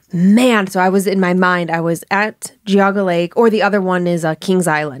man, so I was in my mind, I was at Geauga Lake, or the other one is Kings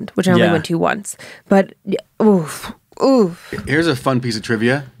Island, which I only went to once. But oof. Here's a fun piece of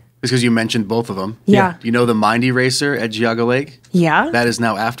trivia, because you mentioned both of them. Yeah. You know the Mind Eraser at Geauga Lake? Yeah. That is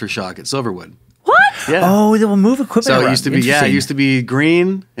now Aftershock at Silverwood. What? Yeah. Oh, they will move equipment So around. it used to be, it used to be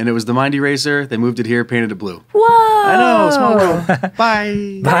green, and it was the Mind Eraser. They moved it here, painted it blue. Whoa. I know, small world.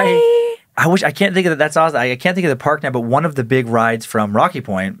 Bye. Bye. I can't think of that. That's awesome. I can't think of the park now, but one of the big rides from Rocky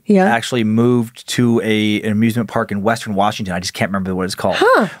Point actually moved to an amusement park in Western Washington. I just can't remember what it's called.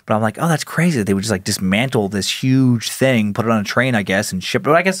 But I'm like, oh, that's crazy that they would just like dismantle this huge thing, put it on a train, I guess, and ship it.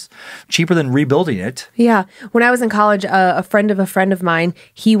 But I guess cheaper than rebuilding it. Yeah. When I was in college, a friend of mine,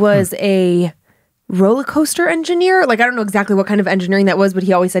 he was a roller coaster engineer. Like, I don't know exactly what kind of engineering that was, but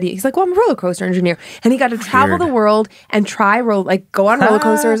he always said, he's like, well, I'm a roller coaster engineer. And he got to travel the world and go on roller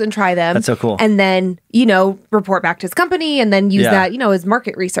coasters and try them. That's so cool. And then, you know, report back to his company and then use that, you know, as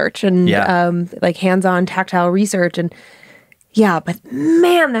market research and like hands-on tactile research. And but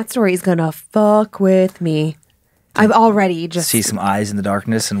man, that story is going to fuck with me. I've already just... See some eyes in the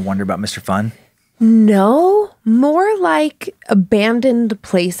darkness and wonder about Mr. Fun? No, more like abandoned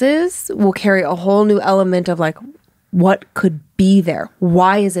places will carry a whole new element of like, what could be there?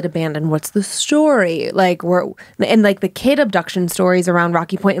 Why is it abandoned? What's the story? Like, and like the kid abduction stories around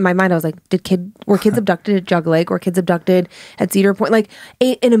Rocky Point, in my mind, I was like, were kids abducted at Geauga Lake? Were kids abducted at Cedar Point? Like,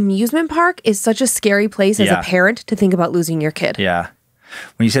 an amusement park is such a scary place as a parent to think about losing your kid. Yeah.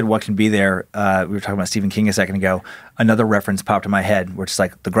 When you said what can be there, we were talking about Stephen King a second ago. Another reference popped in my head, where it's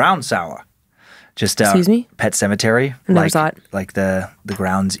like the ground sour. Just Excuse me? Pet Cemetery. Never saw it. Like the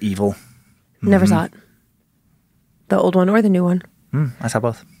ground's evil. Never saw it. The old one or the new one. I saw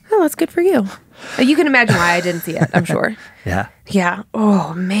both. Oh, that's good for you. You can imagine why I didn't see it, I'm sure. Yeah. Yeah.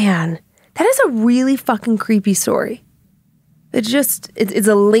 Oh, man. That is a really fucking creepy story. It's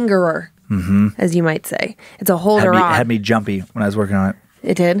a lingerer, as you might say. It's a holder on. It had me jumpy when I was working on it.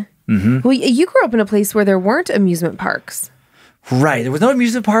 It did? Mm-hmm. Well, you grew up in a place where there weren't amusement parks. Right. There was no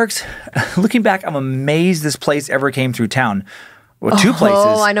amusement parks. Looking back, I'm amazed this place ever came through town. Well, two places.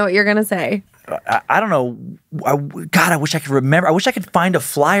 Oh, I know what you're going to say. I don't know. God, I wish I could remember. I wish I could find a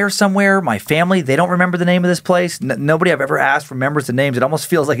flyer somewhere. My family, they don't remember the name of this place. Nobody I've ever asked remembers the names. It almost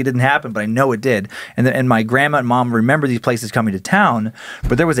feels like it didn't happen, but I know it did. And my grandma and mom remember these places coming to town.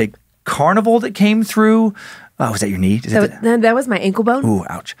 But there was a carnival that came through. Oh, was that your knee? That was my ankle bone. Ooh,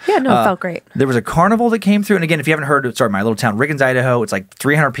 ouch. Yeah, no, it felt great. There was a carnival that came through. And again, if you haven't heard, my little town, Riggins, Idaho, it's like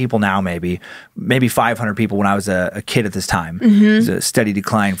 300 people now, maybe 500 people when I was a kid at this time. It was a steady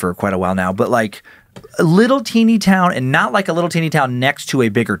decline for quite a while now. But like a little teeny town, and not like a little teeny town next to a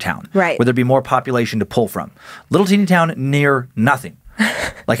bigger town. Right. Where there'd be more population to pull from. Little teeny town near nothing.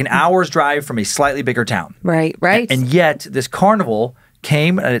 Like an hour's drive from a slightly bigger town. Right. And yet this carnival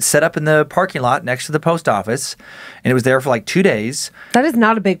came and it set up in the parking lot next to the post office, and it was there for like 2 days. That is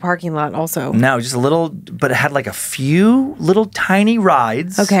not a big parking lot also. No, just a little, but it had like a few little tiny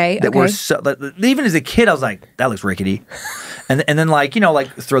rides. That were so, even as a kid, I was like, that looks rickety. And then like,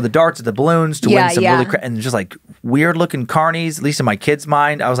 like throw the darts at the balloons to win some really, and just like weird looking carnies, at least in my kid's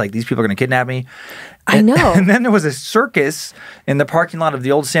mind. I was like, these people are going to kidnap me. I know. And then there was a circus in the parking lot of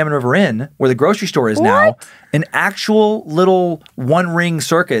the old Salmon River Inn, where the grocery store is now. An actual little one-ring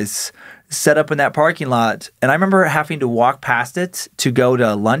circus set up in that parking lot. And I remember having to walk past it to go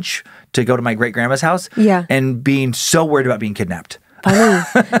to lunch, to go to my great-grandma's house. Yeah. And being so worried about being kidnapped. Funny.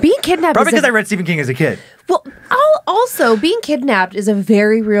 Being kidnapped Probably is because I read Stephen King as a kid. Well, also being kidnapped is a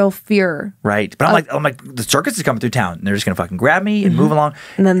very real fear. Right. But I'm like, the circus is coming through town. And they're just going to fucking grab me and move along.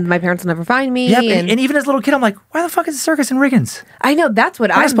 And then my parents will never find me. Yeah, and even as a little kid, I'm like, why the fuck is a circus in Riggins? I know, that's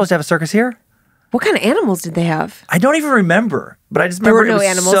what I'm not supposed to have a circus here. What kind of animals did they have? I don't even remember, but I just There remember were no it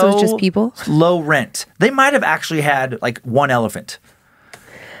was animals, so it was just people? low rent. They might have actually had like one elephant.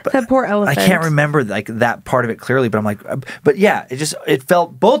 That poor elephant. I can't remember like that part of it clearly, but I'm like, but yeah, it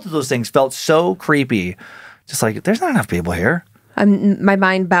felt, both of those things felt so creepy. Just like, there's not enough people here. My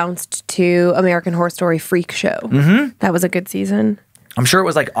mind bounced to American Horror Story Freak Show. Mm-hmm. That was a good season. I'm sure it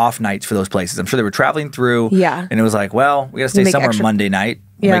was like off nights for those places. I'm sure they were traveling through. Yeah. And it was like, well, we got to stay Make somewhere extra- Monday night.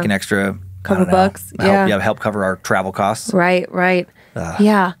 Yeah. Make an extra Couple bucks. Help cover our travel costs. Right.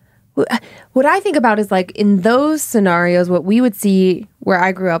 Yeah. What I think about is like in those scenarios, what we would see where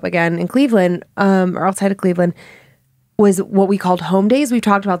I grew up again in Cleveland, or outside of Cleveland, was what we called home days. We've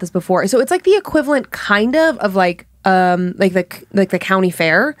talked about this before. So it's like the equivalent kind of like the county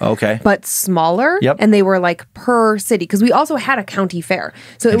fair. Okay. But smaller. Yep. And they were like per city because we also had a county fair.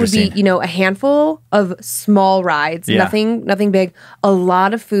 So it would be, Interesting. a handful of small rides, Yeah. nothing big, a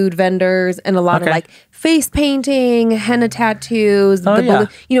lot of food vendors and a lot of Okay. like face painting, henna tattoos, Oh, yeah.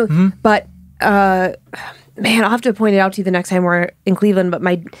 but man, I'll have to point it out to you the next time we're in Cleveland, but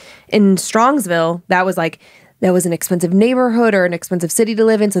in Strongsville, that was an expensive neighborhood or an expensive city to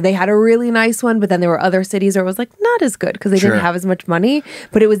live in. So they had a really nice one, but then there were other cities where it was like not as good because they Sure. didn't have as much money.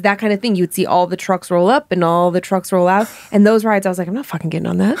 But it was that kind of thing. You'd see all the trucks roll up and all the trucks roll out. And those rides, I was like, I'm not fucking getting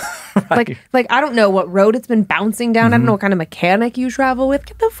on that. Right. Like I don't know what road it's been bouncing down. I don't know what kind of mechanic you travel with.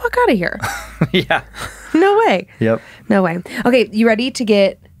 Get the fuck out of here. Yeah. No way. Yep. No way. Okay, you ready to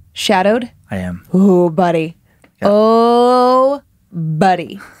get shadowed? I am. Oh, buddy. Yeah. Oh,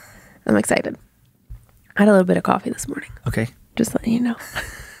 buddy. I'm excited. I had a little bit of coffee this morning. Okay. Just letting you know.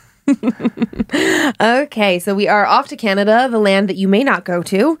 Okay, so we are off to Canada, the land that you may not go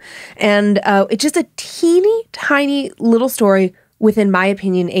to. And it's just a teeny tiny little story with, in my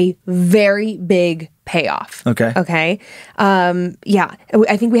opinion, a very big payoff. Okay. Okay. Yeah,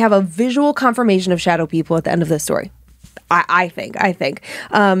 I think we have a visual confirmation of shadow people at the end of this story. I think.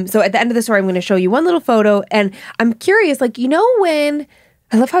 So at the end of the story, I'm going to show you one little photo. And I'm curious, like, when...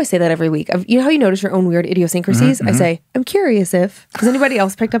 I love how I say that every week. You know how you notice your own weird idiosyncrasies? I say, I'm curious if. Has anybody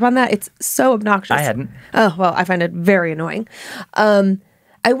else picked up on that? It's so obnoxious. I hadn't. Oh, well, I find it very annoying. I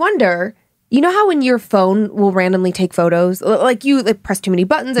wonder, you know how when your phone will randomly take photos, like you press too many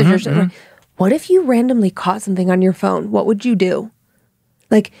buttons as what if you randomly caught something on your phone? What would you do?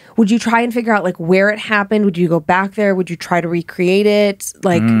 Like, would you try and figure out like where it happened? Would you go back there? Would you try to recreate it?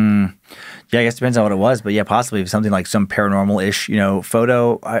 Like, Yeah, I guess it depends on what it was, but yeah, possibly something like some paranormal-ish,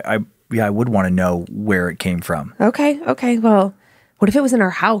 photo. I would want to know where it came from. okay. Well, what if it was in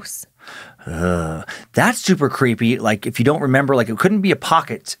our house? That's super creepy. Like if you don't remember, like it couldn't be a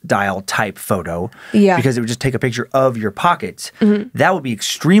pocket dial type photo. Yeah. Because it would just take a picture of your pockets. That would be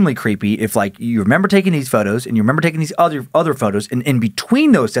extremely creepy if like you remember taking these photos and you remember taking these other photos, and in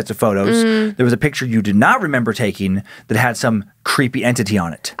between those sets of photos, there was a picture you did not remember taking that had some creepy entity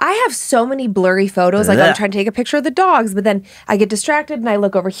on it. I have so many blurry photos. Like I'm trying to take a picture of the dogs, but then I get distracted and I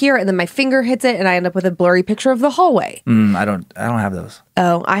look over here and then my finger hits it and I end up with a blurry picture of the hallway. I don't have those.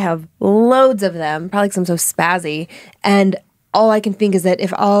 Oh, I have loads of them, probably because I'm so spazzy. And all I can think is that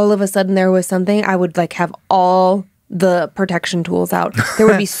if all of a sudden there was something, I would like have all the protection tools out. There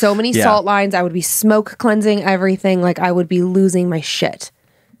would be so many Yeah. salt lines. I would be smoke cleansing everything. Like I would be losing my shit.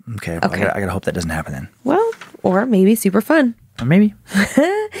 Okay. I gotta hope that doesn't happen then. Well, or maybe super fun. Or maybe.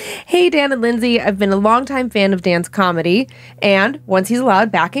 Hey, Dan and Lynze. I've been a longtime fan of Dan's comedy, and once he's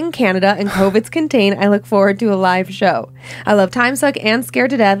allowed back in Canada and COVID's contained, I look forward to a live show. I love Time Suck and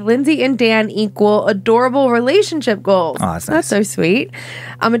Scared to Death. Lynze and Dan equal adorable relationship goals. Oh, that's nice. That's so sweet.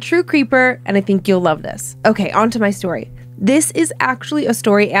 I'm a true creeper, and I think you'll love this. Okay, on to my story. This is actually a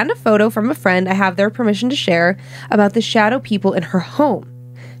story and a photo from a friend I have their permission to share about the shadow people in her home.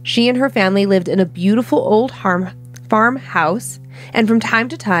 She and her family lived in a beautiful old farmhouse, and from time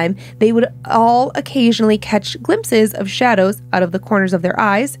to time, they would all occasionally catch glimpses of shadows out of the corners of their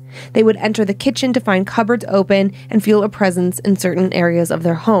eyes. They would enter the kitchen to find cupboards open and feel a presence in certain areas of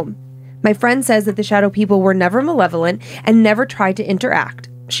their home. My friend says that the shadow people were never malevolent and never tried to interact.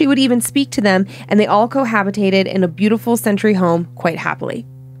 She would even speak to them, and they all cohabitated in a beautiful century home quite happily.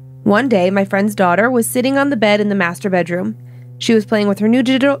 One day, my friend's daughter was sitting on the bed in the master bedroom. She was playing with her new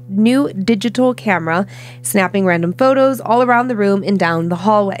digital camera, snapping random photos all around the room and down the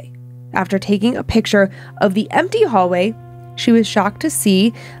hallway. after taking a picture of the empty hallway, she was shocked to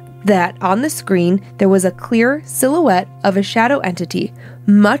see that on the screen there was a clear silhouette of a shadow entity,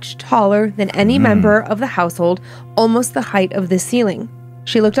 much taller than any member of the household, almost the height of the ceiling.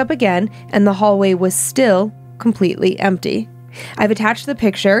 She looked up again, and the hallway was still completely empty. I've attached the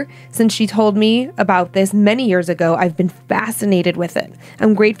picture. Since she told me about this many years ago, I've been fascinated with it.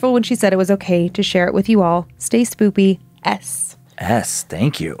 I'm grateful when she said it was okay to share it with you all. Stay spoopy, S. S,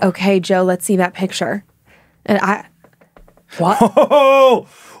 thank you. Okay, Joe, let's see that picture. And what? Oh,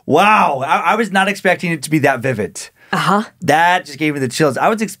 wow. I was not expecting it to be that vivid. Uh-huh. That just gave me the chills. I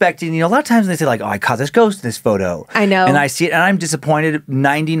was expecting, a lot of times they say like, oh, I caught this ghost in this photo. I know. And I see it and I'm disappointed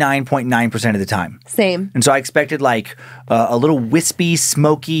 99.9% of the time. Same. And so I expected like a little wispy,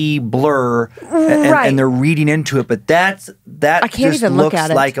 smoky blur Right. and they're reading into it. But that I can't just even look looks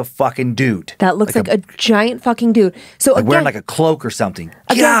at it. like a fucking dude. That looks like a giant fucking dude. So like again, wearing like a cloak or something.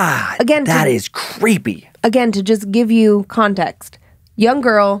 Again, that is creepy. Again, to just give you context. Young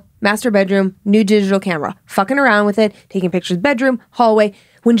girl, master bedroom, new digital camera, fucking around with it, taking pictures, bedroom, hallway.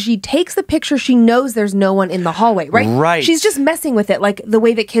 When she takes the picture, she knows there's no one in the hallway, right? Right. She's just messing with it like the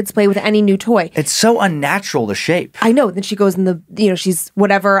way that kids play with any new toy. It's so unnatural, the shape. I know. Then she goes in the, she's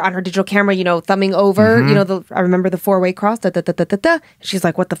whatever on her digital camera, thumbing over, I remember the 4-way cross, da, da, da, da, da, da. She's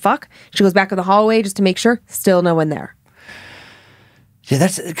like, what the fuck? She goes back in the hallway just to make sure, still no one there. Yeah,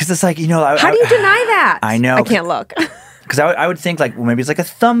 that's because it's like, How do you deny that? I know. I can't look. Because I would think like, well, maybe it's like a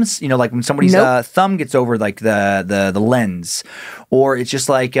thumb, like when somebody's thumb gets over like the lens, or it's just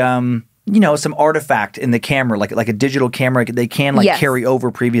like some artifact in the camera, like a digital camera. They can carry over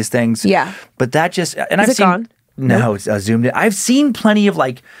previous things. Yeah, but that just I've seen gone? No, it's zoomed in. I've seen plenty of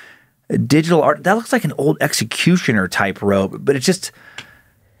like digital art that looks like an old executioner type robe, but it's just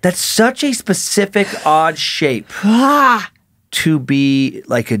that's such a specific odd shape to be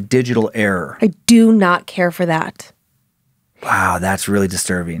like a digital error. I do not care for that. Wow, that's really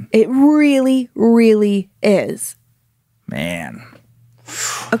disturbing. It really, really is. Man.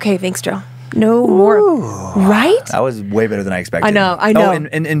 Okay, thanks, Joe. No more. Right? That was way better than I expected. I know. Oh,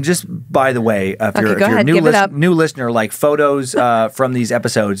 and just by the way, if you're a new listener, like photos from these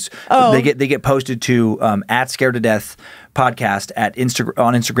episodes, they get posted to at Scared to Death podcast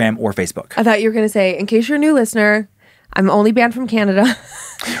on Instagram or Facebook. I thought you were going to say, in case you're a new listener, I'm only banned from Canada.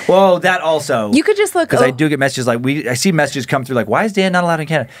 Well, that also. You could just look. Because I do get messages like, I see messages come through like, why is Dan not allowed in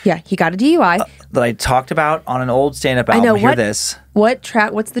Canada? Yeah, he got a DUI. That I talked about on an old stand-up album. I know. Hear this.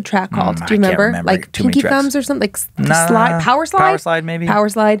 What's the track called? Do you remember? Like Too many Pinky tracks. Thumbs or something? Like Power Slide? Power Slide, maybe? Power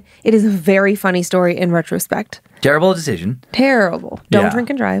Slide. It is a very funny story in retrospect. Terrible decision. Terrible. Don't drink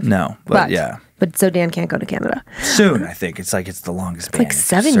and drive. No, but yeah. But so Dan can't go to Canada. Soon, I think. It's the longest ban. Like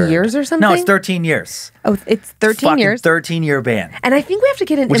 7 years or something? No, it's 13 years. Oh, it's 13 years? 13-year ban. And I think we have to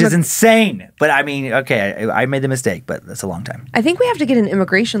get an... Which is insane. But I mean, okay, I made the mistake, but that's a long time. I think we have to get an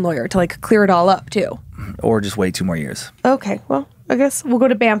immigration lawyer to clear it all up, too. Or just wait 2 more years. Okay, well, I guess we'll go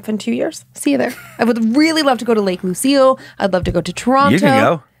to Banff in 2 years. See you there. I would really love to go to Lake Lucille. I'd love to go to Toronto. You can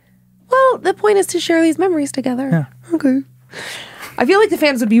go. Well, the point is to share these memories together. Yeah. Okay. I feel like the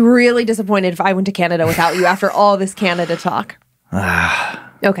fans would be really disappointed if I went to Canada without you after all this Canada talk.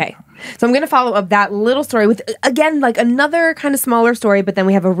 Okay. So I'm going to follow up that little story with, again, another kind of smaller story, but then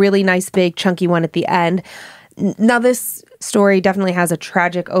we have a really nice, big, chunky one at the end. Now, this story definitely has a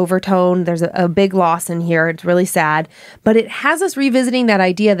tragic overtone. There's a big loss in here. It's really sad. But it has us revisiting that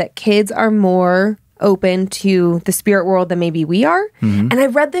idea that kids are more open to the spirit world than maybe we are. Mm-hmm. And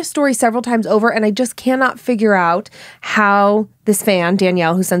I've read this story several times over, and I just cannot figure out how this fan,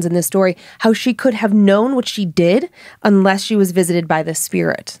 Danielle, who sends in this story, how she could have known what she did unless she was visited by the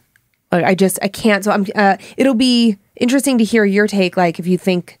spirit. I can't. So it'll be interesting to hear your take, if you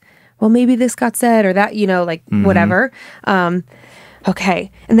think, well, maybe this got said or that, whatever. Okay.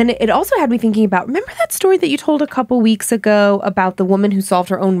 And then it also had me thinking about, remember that story that you told a couple weeks ago about the woman who solved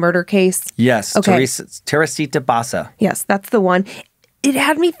her own murder case? Yes. Okay. Teresita Basa. Yes, that's the one. It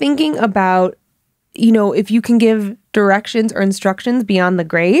had me thinking about, if you can give directions or instructions beyond the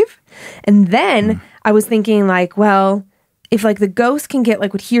grave. And then I was thinking well, if the ghost can get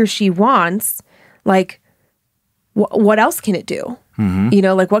what he or she wants, what else can it do?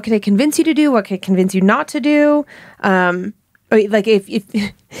 Mm-hmm. What can it convince you to do? What can it convince you not to do?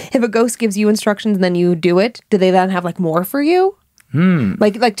 If a ghost gives you instructions and then you do it, do they then have more for you?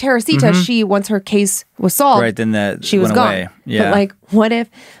 Like Teresita, she once her case was solved, right? Then she was gone. Away. Yeah. But what if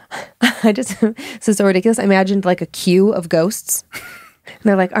this is so ridiculous. I imagined a queue of ghosts, and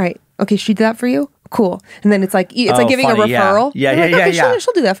they're like, all right, okay, she did that for you, cool. And then it's like giving a referral. Yeah.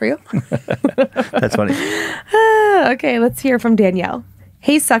 She'll do that for you. That's funny. Okay, let's hear from Danielle.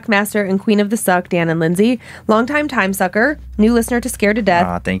 Hey, Suckmaster and Queen of the Suck, Dan and Lynze. Longtime time sucker, new listener to Scared to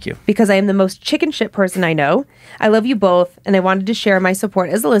Death. Thank you. Because I am the most chicken shit person I know. I love you both, and I wanted to share my support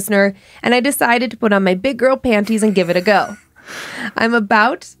as a listener, and I decided to put on my big girl panties and give it a go.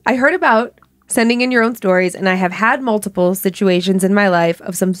 I heard about sending in your own stories, and I have had multiple situations in my life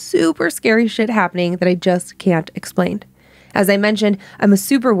of some super scary shit happening that I just can't explain. As I mentioned, I'm a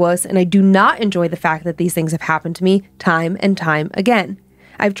super wuss, and I do not enjoy the fact that these things have happened to me time and time again.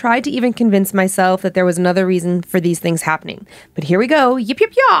 I've tried to even convince myself that there was another reason for these things happening. But here we go. Yip,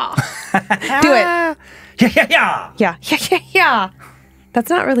 yip, yaw. Do it. Yeah. Yeah.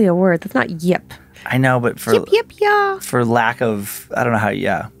 That's not really a word. That's not yip. I know, but for Yip, yip, yaw. for lack of, I don't know how.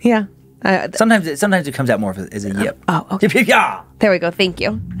 Yeah. Yeah. Sometimes it comes out more as a yip. Oh, okay. Yip, yip, yeah. There we go. Thank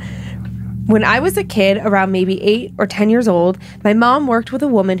you. When I was a kid, around maybe 8 or 10 years old, my mom worked with a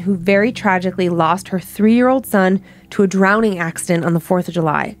woman who very tragically lost her 3-year-old son to a drowning accident on the 4th of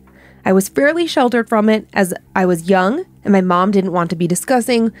July. I was fairly sheltered from it as I was young, and my mom didn't want to be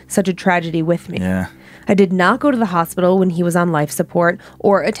discussing such a tragedy with me. Yeah. I did not go to the hospital when he was on life support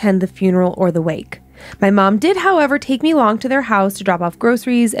or attend the funeral or the wake. My mom did, however, take me along to their house to drop off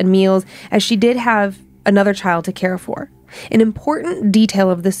groceries and meals, as she did have another child to care for. An important detail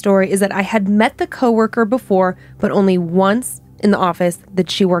of this story is that I had met the coworker before, but only once in the office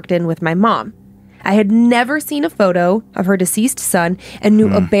that she worked in with my mom. I had never seen a photo of her deceased son and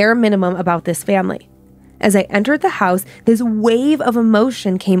knew a bare minimum about this family. As I entered the house, this wave of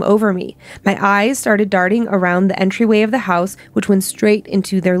emotion came over me. My eyes started darting around the entryway of the house, which went straight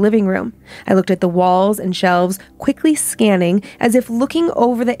into their living room. I looked at the walls and shelves, quickly scanning, as if looking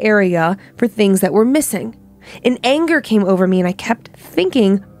over the area for things that were missing. An anger came over me, and I kept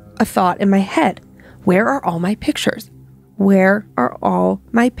thinking a thought in my head. Where are all my pictures? Where are all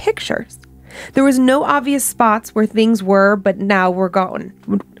my pictures? There was no obvious spots where things were, but now were gone.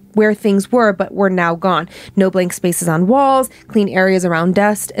 Where things were, but were now gone. No blank spaces on walls, clean areas around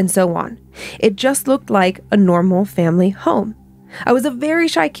desks, and so on. It just looked like a normal family home. I was a very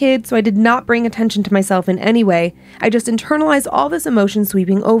shy kid, so I did not bring attention to myself in any way. I just internalized all this emotion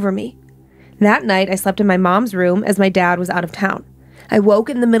sweeping over me. That night, I slept in my mom's room as my dad was out of town. I woke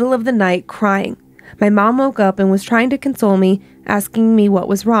in the middle of the night crying. My mom woke up and was trying to console me, asking me what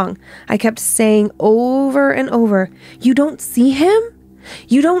was wrong. I kept saying over and over, "You don't see him?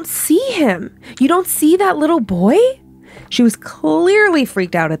 You don't see him. You don't see that little boy?" She was clearly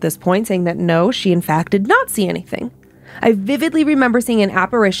freaked out at this point, saying that no, she in fact did not see anything. I vividly remember seeing an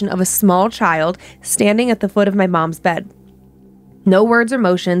apparition of a small child standing at the foot of my mom's bed. No words or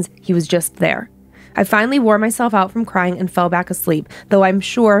motions, he was just there. I finally wore myself out from crying and fell back asleep, though I'm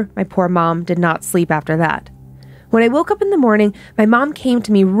sure my poor mom did not sleep after that. When I woke up in the morning, my mom came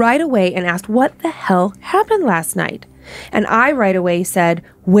to me right away and asked what the hell happened last night. And I right away said,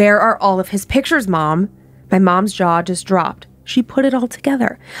 "Where are all of his pictures, Mom?" My mom's jaw just dropped. She put it all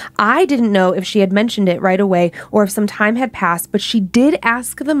together. I didn't know if she had mentioned it right away or if some time had passed, but she did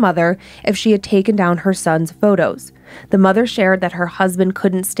ask the mother if she had taken down her son's photos. The mother shared that her husband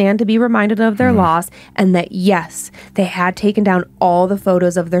couldn't stand to be reminded of their loss, and that yes, they had taken down all the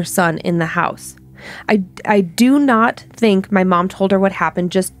photos of their son in the house. I do not think my mom told her what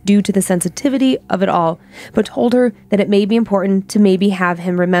happened just due to the sensitivity of it all, but told her that it may be important to maybe have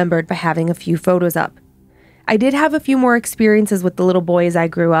him remembered by having a few photos up. I did have a few more experiences with the little boy as I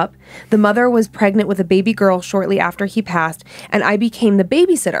grew up. The mother was pregnant with a baby girl shortly after he passed, and I became the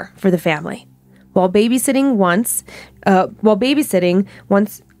babysitter for the family. While babysitting once,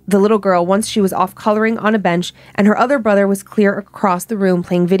 the little girl, once she was off coloring on a bench, and her other brother was clear across the room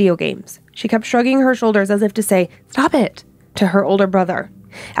playing video games. She kept shrugging her shoulders as if to say, "Stop it," to her older brother.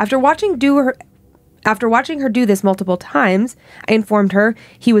 After watching her do this multiple times, I informed her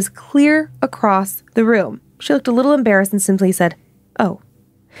he was clear across the room. She looked a little embarrassed and simply said, "Oh."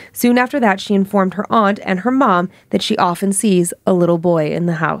 Soon after that, she informed her aunt and her mom that she often sees a little boy in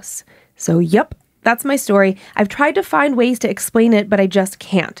the house. So, yep, that's my story. I've tried to find ways to explain it, but I just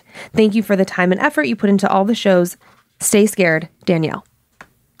can't. Thank you for the time and effort you put into all the shows. Stay scared, Danielle.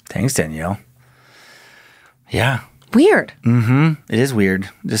 Thanks, Danielle. Yeah. Weird. It is weird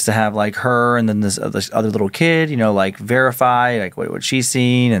just to have like her and then this other little kid, like verify like what she's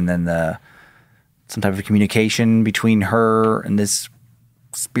seen, and then some type of communication between her and this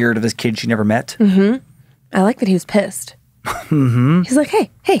spirit of this kid she never met. I like that he was pissed. He's like, hey.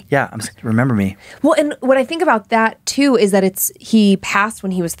 Yeah, remember me. Well, and what I think about that too is that he passed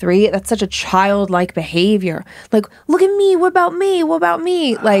when he was 3. That's such a childlike behavior. Like, look at me. What about me? What about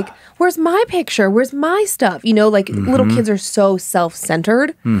me? Like, where's my picture? Where's my stuff? Little kids are so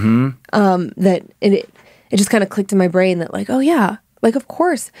self-centered that it just kind of clicked in my brain that like, oh yeah, Like, of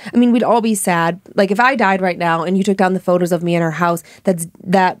course. I mean, we'd all be sad. Like, if I died right now and you took down the photos of me in our house,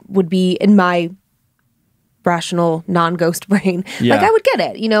 that would be in my rational, non-ghost brain. Yeah. Like, I would get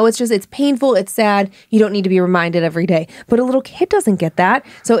it. You know, it's painful. It's sad. You don't need to be reminded every day. But a little kid doesn't get that.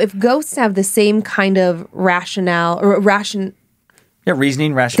 So if ghosts have the same kind of rationale or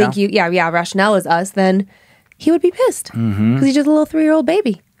reasoning, rationale. Thank you. Yeah, rationale as us, then he would be pissed because he's just a little 3-year-old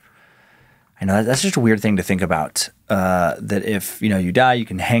baby. I know that's just a weird thing to think about. That if you die, you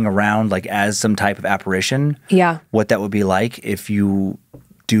can hang around like as some type of apparition. Yeah. What that would be like if you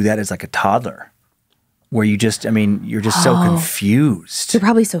do that as like a toddler, where you're just so confused. You're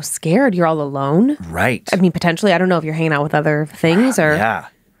probably so scared. You're all alone. Right. I mean, potentially. I don't know if you're hanging out with other things or. Yeah.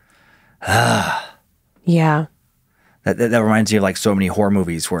 Yeah. That reminds me of like so many horror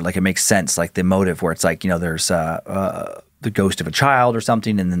movies where like it makes sense, like the motive where it's like, there's the ghost of a child or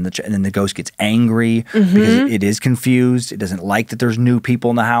something, and then the ghost gets angry because it is confused. It doesn't like that there's new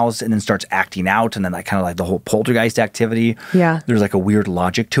people in the house, and then starts acting out, and then like kind of like the whole poltergeist activity. Yeah. There's like a weird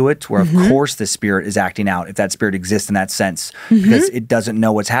logic to it where of course the spirit is acting out if that spirit exists in that sense because it doesn't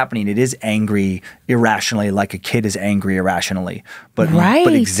know what's happening. It is angry irrationally, like a kid is angry irrationally, but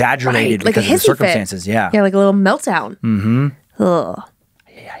exaggerated like because of the circumstances. Fit. Yeah, like a little meltdown. Ugh.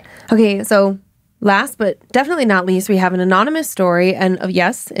 Okay, so last but definitely not least, we have an anonymous story, and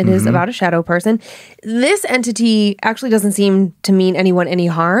yes, it is about a shadow person. This entity actually doesn't seem to mean anyone any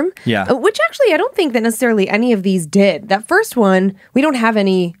harm. Yeah. Which actually, I don't think that necessarily any of these did. That first one, we don't have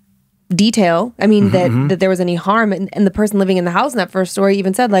any detail. I mean, that there was any harm, and the person living in the house in that first story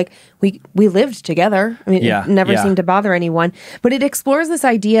even said, like, we lived together. I mean, it never seemed to bother anyone. But it explores this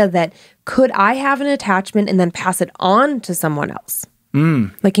idea that could I have an attachment and then pass it on to someone else?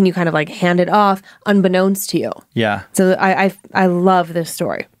 Like, can you kind of like hand it off unbeknownst to you? Yeah. So I love this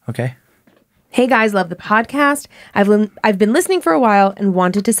story. Okay. Hey guys, love the podcast. I've been listening for a while and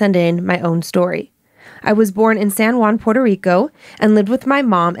wanted to send in my own story. I was born in San Juan, Puerto Rico, and lived with my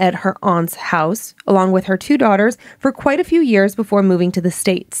mom at her aunt's house, along with her 2 daughters, for quite a few years before moving to the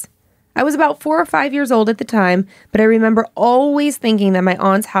States. I was about 4 or 5 years old at the time, but I remember always thinking that my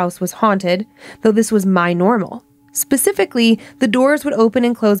aunt's house was haunted, though this was my normal. Specifically, the doors would open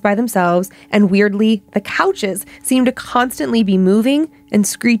and close by themselves, and weirdly, the couches seemed to constantly be moving and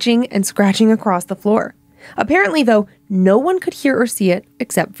screeching and scratching across the floor. Apparently, though, no one could hear or see it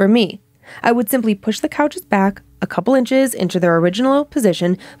except for me. I would simply push the couches back a couple inches into their original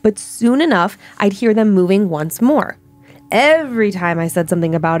position, but soon enough, I'd hear them moving once more. Every time I said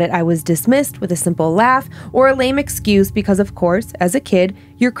something about it, I was dismissed with a simple laugh or a lame excuse because, of course, as a kid,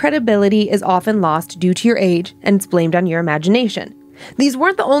 your credibility is often lost due to your age and it's blamed on your imagination. These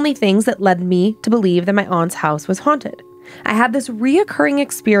weren't the only things that led me to believe that my aunt's house was haunted. I had this reoccurring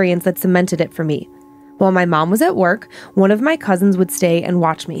experience that cemented it for me. While my mom was at work, one of my cousins would stay and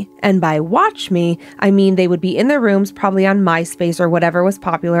watch me. And by watch me, I mean they would be in their rooms, probably on MySpace or whatever was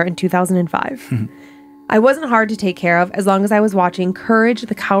popular in 2005. I wasn't hard to take care of as long as I was watching Courage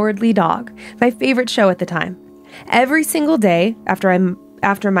the Cowardly Dog, my favorite show at the time. Every single day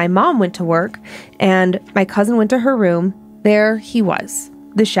after my mom went to work and my cousin went to her room, there he was,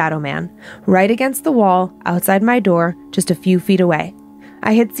 the Shadow Man, right against the wall outside my door, just a few feet away.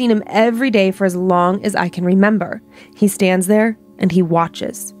 I had seen him every day for as long as I can remember. He stands there and he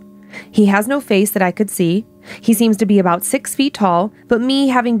watches. He has no face that I could see. He seems to be about 6 feet tall, but me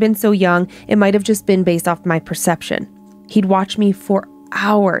having been so young, it might have just been based off my perception. He'd watch me for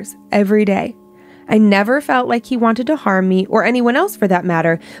hours every day. I never felt like he wanted to harm me or anyone else for that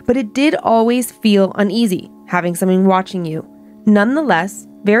matter, but it did always feel uneasy having someone watching you. Nonetheless,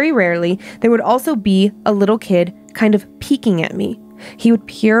 very rarely, there would also be a little kid kind of peeking at me. He would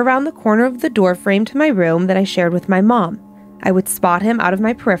peer around the corner of the door frame to my room that I shared with my mom. I would spot him out of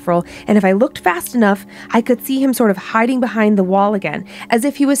my peripheral, and if I looked fast enough, I could see him sort of hiding behind the wall again, as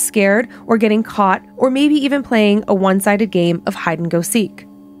if he was scared or getting caught, or maybe even playing a one-sided game of hide-and-go-seek.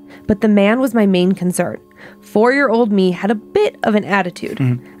 But the man was my main concern. 4-year-old me had a bit of an attitude.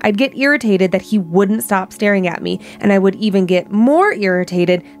 I'd get irritated that he wouldn't stop staring at me, and I would even get more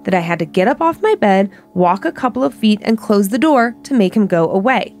irritated that I had to get up off my bed, walk a couple of feet, and close the door to make him go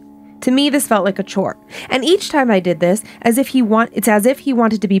away. To me, this felt like a chore. And each time I did this, it's as if he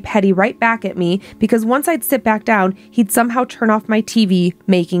wanted to be petty right back at me, because once I'd sit back down, he'd somehow turn off my TV,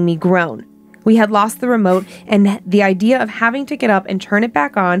 making me groan. We had lost the remote, and the idea of having to get up and turn it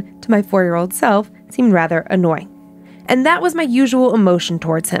back on to my 4-year-old self seemed rather annoying. And that was my usual emotion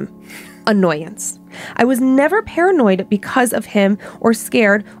towards him. Annoyance. I was never paranoid because of him, or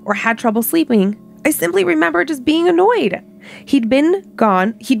scared, or had trouble sleeping. I simply remember just being annoyed. He'd be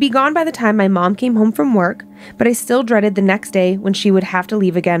gone by the time my mom came home from work, but I still dreaded the next day when she would have to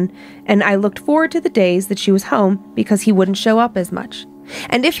leave again, and I looked forward to the days that she was home because he wouldn't show up as much.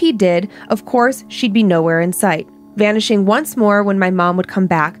 And if he did, of course, she'd be nowhere in sight, vanishing once more when my mom would come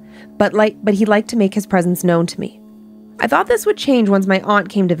back, but he liked to make his presence known to me. I thought this would change once my aunt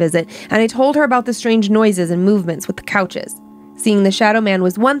came to visit, and I told her about the strange noises and movements with the couches. Seeing the shadow man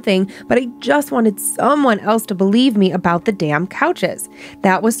was one thing, but I just wanted someone else to believe me about the damn couches.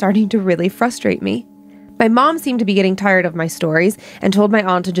 That was starting to really frustrate me. My mom seemed to be getting tired of my stories and told my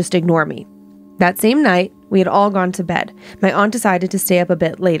aunt to just ignore me. That same night, we had all gone to bed. My aunt decided to stay up a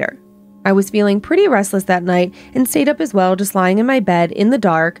bit later. I was feeling pretty restless that night and stayed up as well, just lying in my bed in the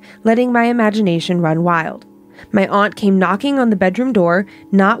dark, letting my imagination run wild. My aunt came knocking on the bedroom door,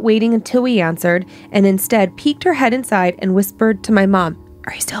 not waiting until we answered, and instead peeked her head inside and whispered to my mom,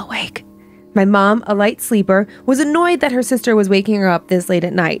 "Are you still awake?" My mom, a light sleeper, was annoyed that her sister was waking her up this late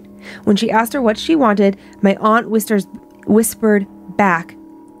at night. When she asked her what she wanted, my aunt whispered back,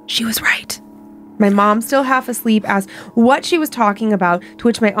 "She was right." My mom, still half asleep, asked what she was talking about, to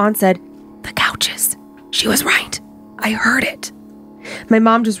which my aunt said, "The couches. She was right. I heard it." My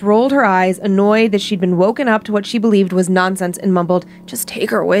mom just rolled her eyes, annoyed that she'd been woken up to what she believed was nonsense, and mumbled, "Just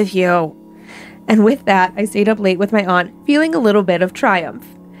take her with you." And with that, I stayed up late with my aunt, feeling a little bit of triumph.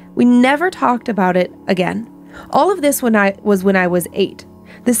 We never talked about it again. All of this when I was 8.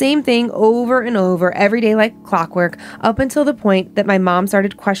 The same thing over and over, every day like clockwork, up until the point that my mom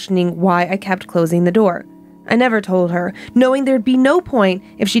started questioning why I kept closing the door. I never told her, knowing there'd be no point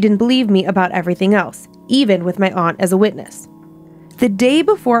if she didn't believe me about everything else, even with my aunt as a witness. The day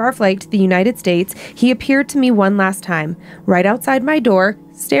before our flight to the United States, he appeared to me one last time, right outside my door,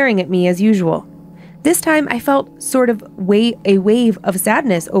 staring at me as usual. This time, I felt sort of a wave of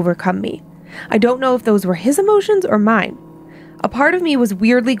sadness overcome me. I don't know if those were his emotions or mine. A part of me was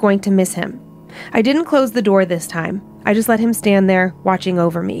weirdly going to miss him. I didn't close the door this time. I just let him stand there, watching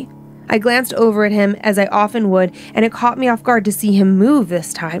over me. I glanced over at him, as I often would, and it caught me off guard to see him move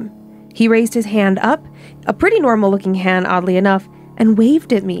this time. He raised his hand up, a pretty normal-looking hand, oddly enough, and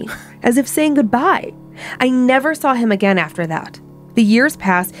waved at me, as if saying goodbye. I never saw him again after that. The years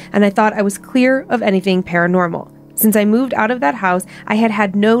passed, and I thought I was clear of anything paranormal. Since I moved out of that house, I had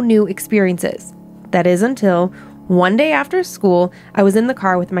had no new experiences. That is until one day after school, I was in the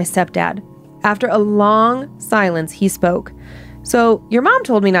car with my stepdad. After a long silence, he spoke. "So, your mom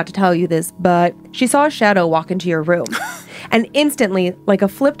told me not to tell you this, but she saw a shadow walk into your room." And instantly, like a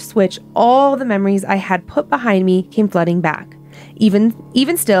flipped switch, all the memories I had put behind me came flooding back.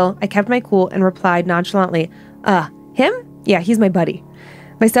 Even still, I kept my cool and replied nonchalantly, him? Yeah, he's my buddy."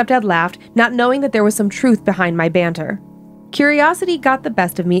 My stepdad laughed, not knowing that there was some truth behind my banter. Curiosity got the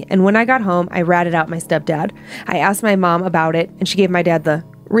best of me, and when I got home, I ratted out my stepdad. I asked my mom about it, and she gave my dad the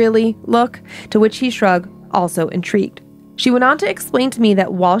 "really" look, to which he shrugged, also intrigued. She went on to explain to me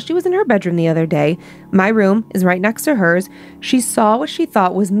that while she was in her bedroom the other day, my room is right next to hers, she saw what she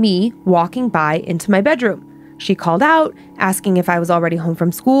thought was me walking by into my bedroom. She called out, asking if I was already home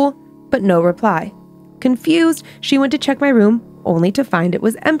from school, but no reply. Confused, she went to check my room, only to find it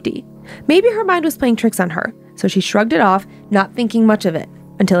was empty. Maybe her mind was playing tricks on her, so she shrugged it off, not thinking much of it,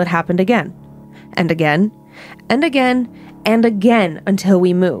 until it happened again. And again, and again, and again, until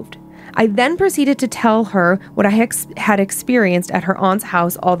we moved. I then proceeded to tell her what I had experienced at her aunt's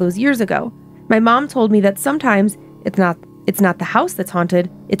house all those years ago. My mom told me that sometimes it's not the house that's haunted,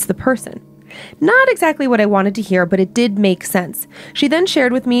 it's the person. Not exactly what I wanted to hear, but it did make sense. She then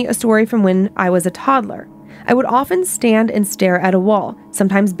shared with me a story from when I was a toddler. I would often stand and stare at a wall,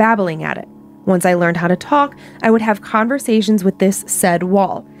 sometimes babbling at it. Once I learned how to talk, I would have conversations with this said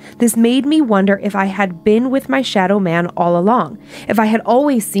wall. This made me wonder if I had been with my shadow man all along, if I had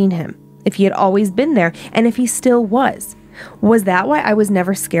always seen him, if he had always been there, and if he still was. Was that why I was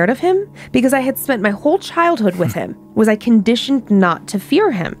never scared of him? Because I had spent my whole childhood with him. Was I conditioned not to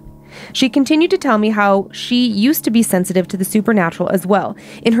fear him? She continued to tell me how she used to be sensitive to the supernatural as well.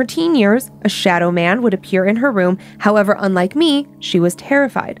 In her teen years, a shadow man would appear in her room. However, unlike me, she was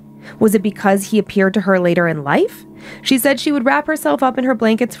terrified. Was it because he appeared to her later in life? She said she would wrap herself up in her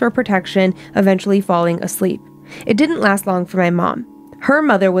blankets for protection, eventually falling asleep. It didn't last long for my mom. Her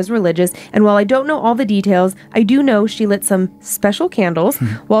mother was religious, and while I don't know all the details, I do know she lit some special candles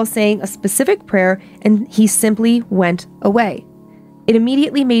while saying a specific prayer, and he simply went away. It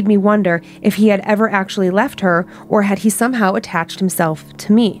immediately made me wonder if he had ever actually left her, or had he somehow attached himself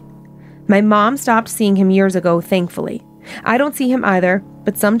to me. My mom stopped seeing him years ago, thankfully. I don't see him either,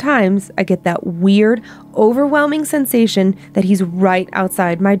 but sometimes I get that weird, overwhelming sensation that he's right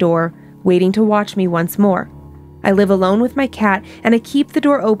outside my door, waiting to watch me once more. I live alone with my cat, and I keep the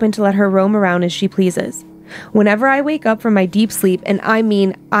door open to let her roam around as she pleases. Whenever I wake up from my deep sleep, and I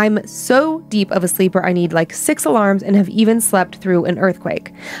mean I'm so deep of a sleeper I need like 6 alarms and have even slept through an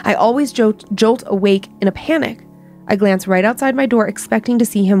earthquake, I always jolt awake in a panic. I glance right outside my door expecting to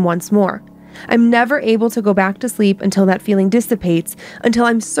see him once more. I'm never able to go back to sleep until that feeling dissipates, until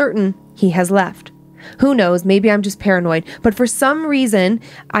I'm certain he has left. Who knows, maybe I'm just paranoid, but for some reason,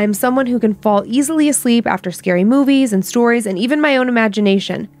 I'm someone who can fall easily asleep after scary movies and stories and even my own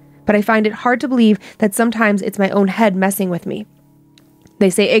imagination. But I find it hard to believe that sometimes it's my own head messing with me. They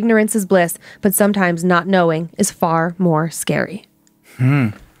say ignorance is bliss, but sometimes not knowing is far more scary.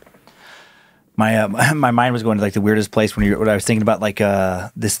 My mind was going to like the weirdest place when I was thinking about like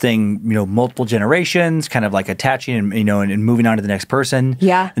this thing, multiple generations, kind of like attaching and moving on to the next person.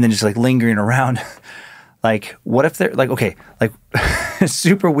 Yeah. And then just like lingering around. Like, what if they're like, okay, like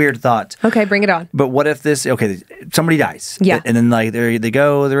super weird thought. Okay, bring it on. But what if somebody dies. Yeah. And then like they're in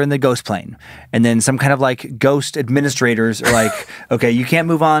the ghost plane. And then some kind of like ghost administrators are like, okay, you can't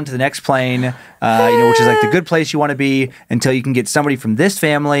move on to the next plane, which is like the good place you want to be until you can get somebody from this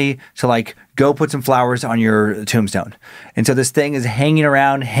family to like go put some flowers on your tombstone. And so this thing is hanging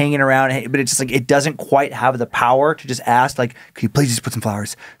around, but it's just like, it doesn't quite have the power to just ask, like, could you please just put some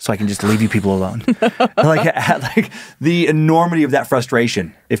flowers so I can just leave you people alone? like the enormity of that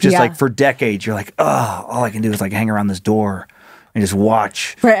frustration. If just like for decades, you're like, oh, all I can do is like hang around this door and just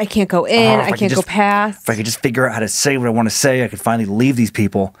watch. Right, I can't go in, I can't go past. If I could just figure out how to say what I want to say, I could finally leave these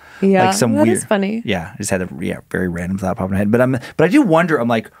people. Yeah, like some that weird, is funny. Yeah, I just had a very random thought pop in my head. But I do wonder, I'm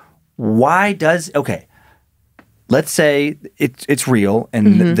like, why let's say it's real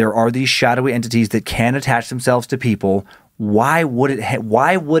and there are these shadowy entities that can attach themselves to people. Why would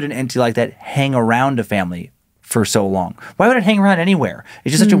an entity like that hang around a family for so long? Why would it hang around anywhere?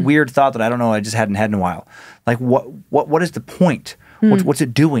 It's just such a weird thought that I don't know. I just hadn't had in a while. Like what is the point? What's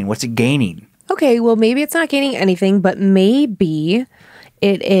it doing? What's it gaining? Okay, well maybe it's not gaining anything, but maybe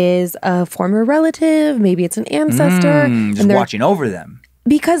it is a former relative. Maybe it's an ancestor. Just watching over them.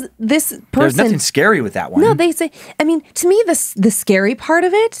 Because this person... There's nothing scary with that one. No, they say... I mean, to me, the scary part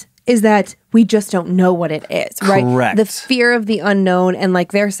of it is that we just don't know what it is, right? Correct. The fear of the unknown, and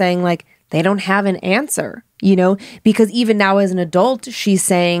like they're saying, like, they don't have an answer, Because even now as an adult, she's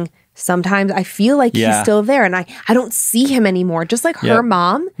saying, sometimes I feel like he's still there, and I don't see him anymore. Just like her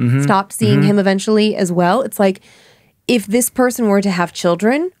mom stopped seeing him eventually as well. It's like... If this person were to have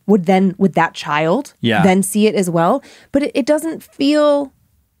children, would that child then see it as well? But it doesn't feel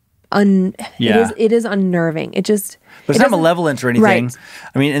it is unnerving. It just But it's not malevolent or anything. Right.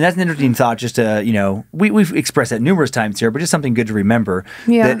 I mean, and that's an interesting thought. Just to we've expressed that numerous times here, but just something good to remember.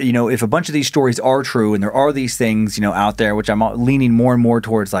 Yeah. That if a bunch of these stories are true and there are these things out there, which I'm leaning more and more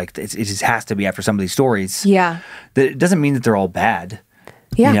towards, like it just has to be after some of these stories. Yeah. That it doesn't mean that they're all bad.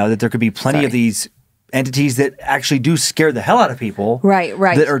 Yeah. That there could be plenty of these entities that actually do scare the hell out of people. Right.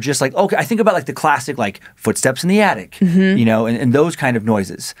 That are just like, okay, I think about like the classic like footsteps in the attic, and those kind of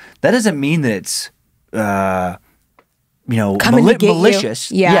noises. That doesn't mean that it's malicious.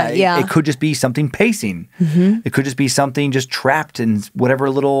 Yeah. It could just be something pacing. It could just be something just trapped in whatever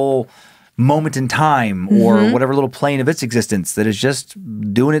little moment in time or whatever little plane of its existence that is just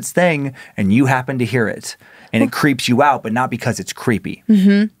doing its thing, and you happen to hear it. And it creeps you out, but not because it's creepy.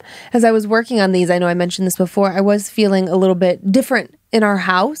 As I was working on these, I know I mentioned this before, I was feeling a little bit different in our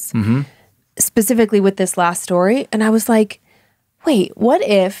house, specifically with this last story. And I was like, wait, what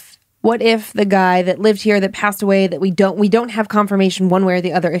if the guy that lived here that passed away, that we don't have confirmation one way or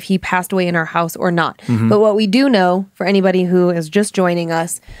the other if he passed away in our house or not. But what we do know, for anybody who is just joining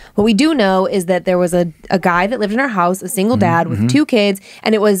us, what we do know is that there was a guy that lived in our house, a single dad with 2 kids,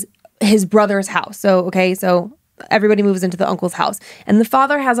 and it was his brother's house. So everybody moves into the uncle's house. And the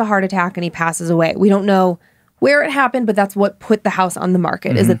father has a heart attack and he passes away. We don't know where it happened, but that's what put the house on the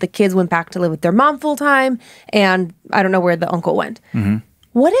market, is that the kids went back to live with their mom full time, and I don't know where the uncle went.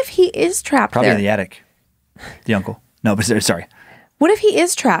 What if he is trapped Probably there? in the attic. The uncle. No, but sorry. What if he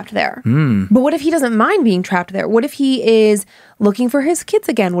is trapped there? But what if he doesn't mind being trapped there? What if he is looking for his kids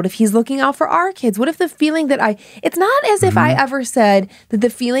again? What if he's looking out for our kids? What if the feeling that it's not as if I ever said that the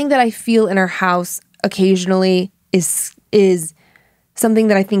feeling that I feel in our house occasionally is something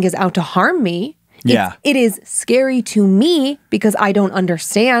that I think is out to harm me. Yeah. It is scary to me because I don't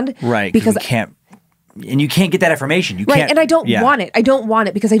understand. Right. Because you can't get that information. You can't. And I don't want it. I don't want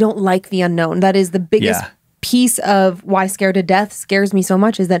it because I don't like the unknown. That is the biggest piece of why Scared to Death scares me so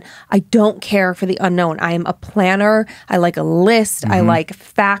much, is that I don't care for the unknown. I am a planner. I like a list. I like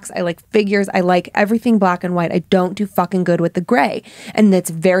facts. I like figures. I like everything black and white. I don't do fucking good with the gray. And it's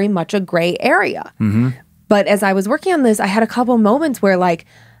very much a gray area. But as I was working on this, I had a couple moments where like,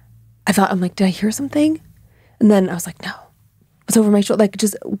 I'm like, did I hear something? And then I was like, no, it's over my shoulder. Like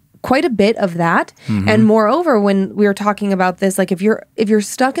just quite a bit of that. And moreover, when we were talking about this, like if you're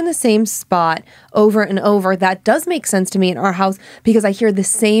stuck in the same spot over and over, that does make sense to me in our house because I hear the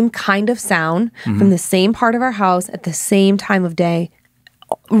same kind of sound from the same part of our house at the same time of day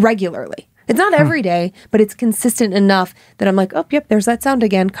regularly. It's not every day, but it's consistent enough that I'm like, oh, yep, there's that sound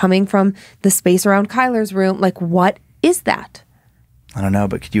again coming from the space around Kyler's room. Like, what is that? I don't know,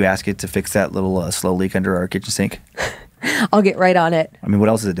 but could you ask it to fix that little slow leak under our kitchen sink? I'll get right on it. I mean, what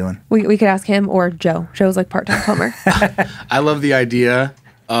else is it doing? We could ask him or Joe. Joe's like part-time plumber. I love the idea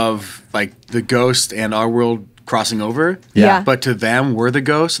of like the ghost and our world crossing over. Yeah. But to them, we're the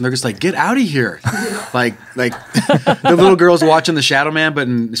ghosts, and they're just like, get out of here. like the little girl's watching the Shadow Man, but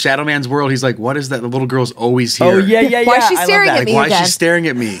in Shadow Man's world, he's like, what is that? The little girl's always here. Oh, yeah. Why is she I love staring that. at me Why again? is she staring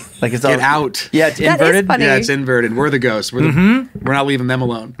at me? Like it's Get all, out. Yeah, it's That is inverted. funny. Yeah, it's inverted. We're the ghosts. We're not leaving them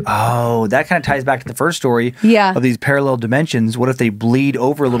alone. Oh, that kind of ties back to the first story Yeah. of these parallel dimensions. What if they bleed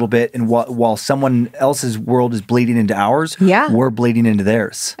over a little bit and while someone else's world is bleeding into ours, Yeah. we're bleeding into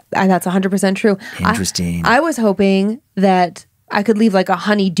theirs? That's 100% true. Interesting. I was hoping that I could leave like a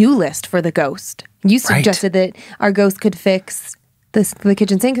honey-do list for the ghost. You suggested that our ghost could fix the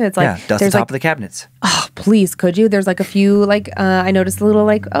kitchen sink. It's like Yeah, dust the there's top like, of the cabinets. oh, please, could you? There's like a few like I noticed a little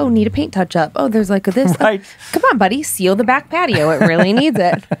like, oh, need a paint touch up. Oh, there's like a this. Right. Come on, buddy, seal the back patio. It really needs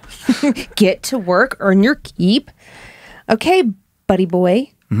it. Get to work, earn your keep. Okay, buddy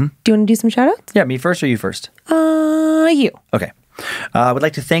boy. Do you want to do some shout outs? Yeah, me first or you first? You. Okay. I would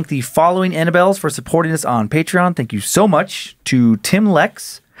like to thank the following Annabelles for supporting us on Patreon. Thank you so much to Tim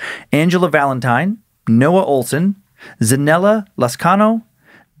Lex, Angela Valentine, Noah Olson, Zanella Lascano,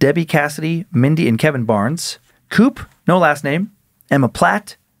 Debbie Cassidy, Mindy and Kevin Barnes, Coop, no last name, Emma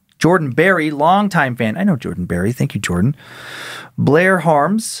Platt, Jordan Berry, longtime fan. I know Jordan Berry. Thank you, Jordan. Blair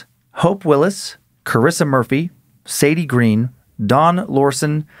Harms, Hope Willis, Carissa Murphy, Sadie Green, Don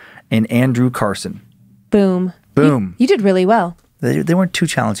Lorson, and Andrew Carson. Boom. Boom. You did really well. They weren't too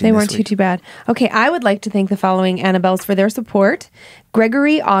challenging. They this weren't week. too bad. Okay, I would like to thank the following Annabelles for their support: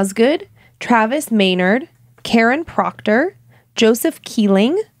 Gregory Osgood, Travis Maynard, Karen Proctor, Joseph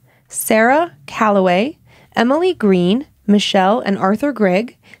Keeling, Sarah Calloway, Emily Green, Michelle and Arthur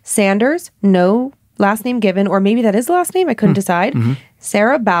Grigg, Sanders, no last name given, or maybe that is the last name, I couldn't decide,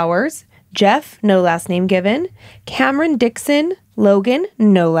 Sarah Bowers, Jeff, no last name given, Cameron Dixon, Logan,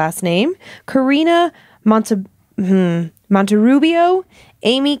 no last name, Karina Monterubio,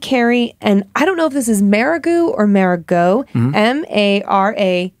 Amy Carey, and I don't know if this is Maragoo or Marigo,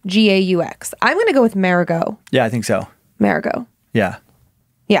 Maragaux. I'm going to go with Marigo. Yeah, I think so. Marigo. Yeah.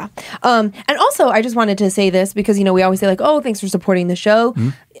 Yeah. And also, I just wanted to say this because, you know, we always say like, oh, thanks for supporting the show.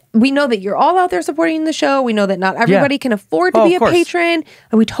 We know that you're all out there supporting the show. We know that not everybody can afford to be a patron.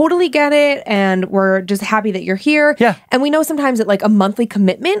 And we totally get it. And we're just happy that you're here. Yeah. And we know sometimes that like a monthly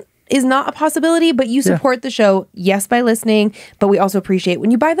commitment is not a possibility, but you support the show, yes, by listening, but we also appreciate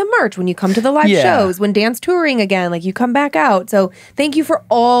when you buy the merch, when you come to the live shows, when Dan's touring again, like you come back out. So thank you for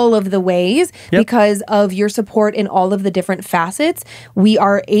all of the ways. Because of your support in all of the different facets, we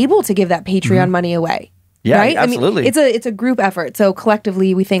are able to give that Patreon money away. Yeah, right? absolutely. I mean, it's a group effort. So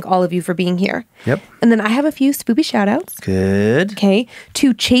collectively, we thank all of you for being here. Yep. And then I have a few spoopy shout outs. Good. Okay.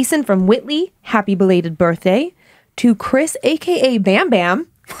 To Chasen from Whitley, happy belated birthday. To Chris, aka Bam Bam,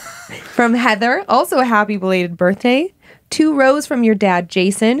 from Heather, also a happy belated birthday. To Rose from your dad,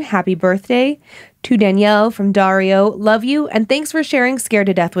 Jason, happy birthday. To Danielle from Dario, love you, and thanks for sharing Scared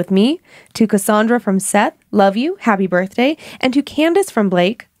to Death with me. To Cassandra from Seth, love you, happy birthday. And to Candace from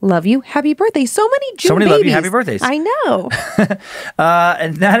Blake, love you, happy birthday. So many June babies. love you, happy birthdays. I know.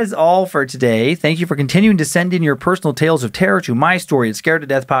 And that is all for today. Thank you for continuing to send in your personal tales of terror to my story at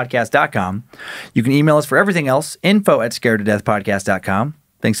scaredtodeathpodcast.com. You can email us for everything else, info@scaredtodeathpodcast.com.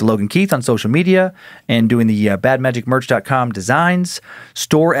 Thanks to Logan Keith on social media and doing the badmagicmerch.com designs,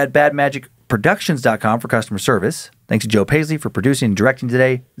 store at badmagicproductions.com for customer service. Thanks to Joe Paisley for producing and directing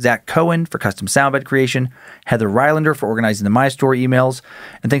today, Zach Cohen for custom soundbed creation, Heather Rylander for organizing the My Story emails,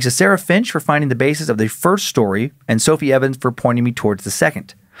 and thanks to Sarah Finch for finding the basis of the first story, and Sophie Evans for pointing me towards the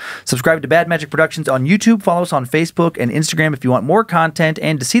second. Subscribe to Bad Magic Productions on YouTube, follow us on Facebook and Instagram if you want more content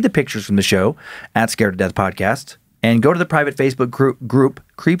and to see the pictures from the show at Scared to Death Podcast. And go to the private Facebook group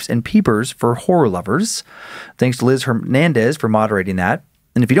Creeps and Peepers for horror lovers. Thanks to Liz Hernandez for moderating that.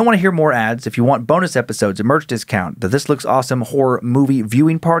 And if you don't want to hear more ads, if you want bonus episodes, a merch discount, the This Looks Awesome horror movie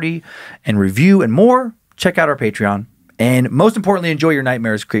viewing party and review and more, check out our Patreon. And most importantly, enjoy your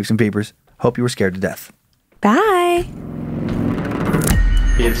nightmares, Creeps and Peepers. Hope you were scared to death. Bye.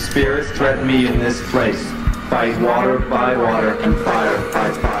 If spirits threaten me in this place, Fight water by water and fire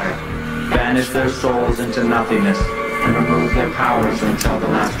by fire. Banish their souls into nothingness and remove their powers until the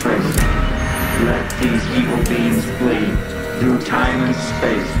last trace. Let these evil beings flee through time and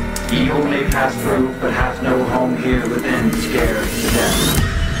space. Evil may pass through, but hath no home here within, scared to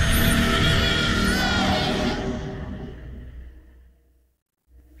death.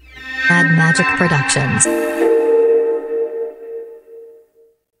 Mad Magic Productions.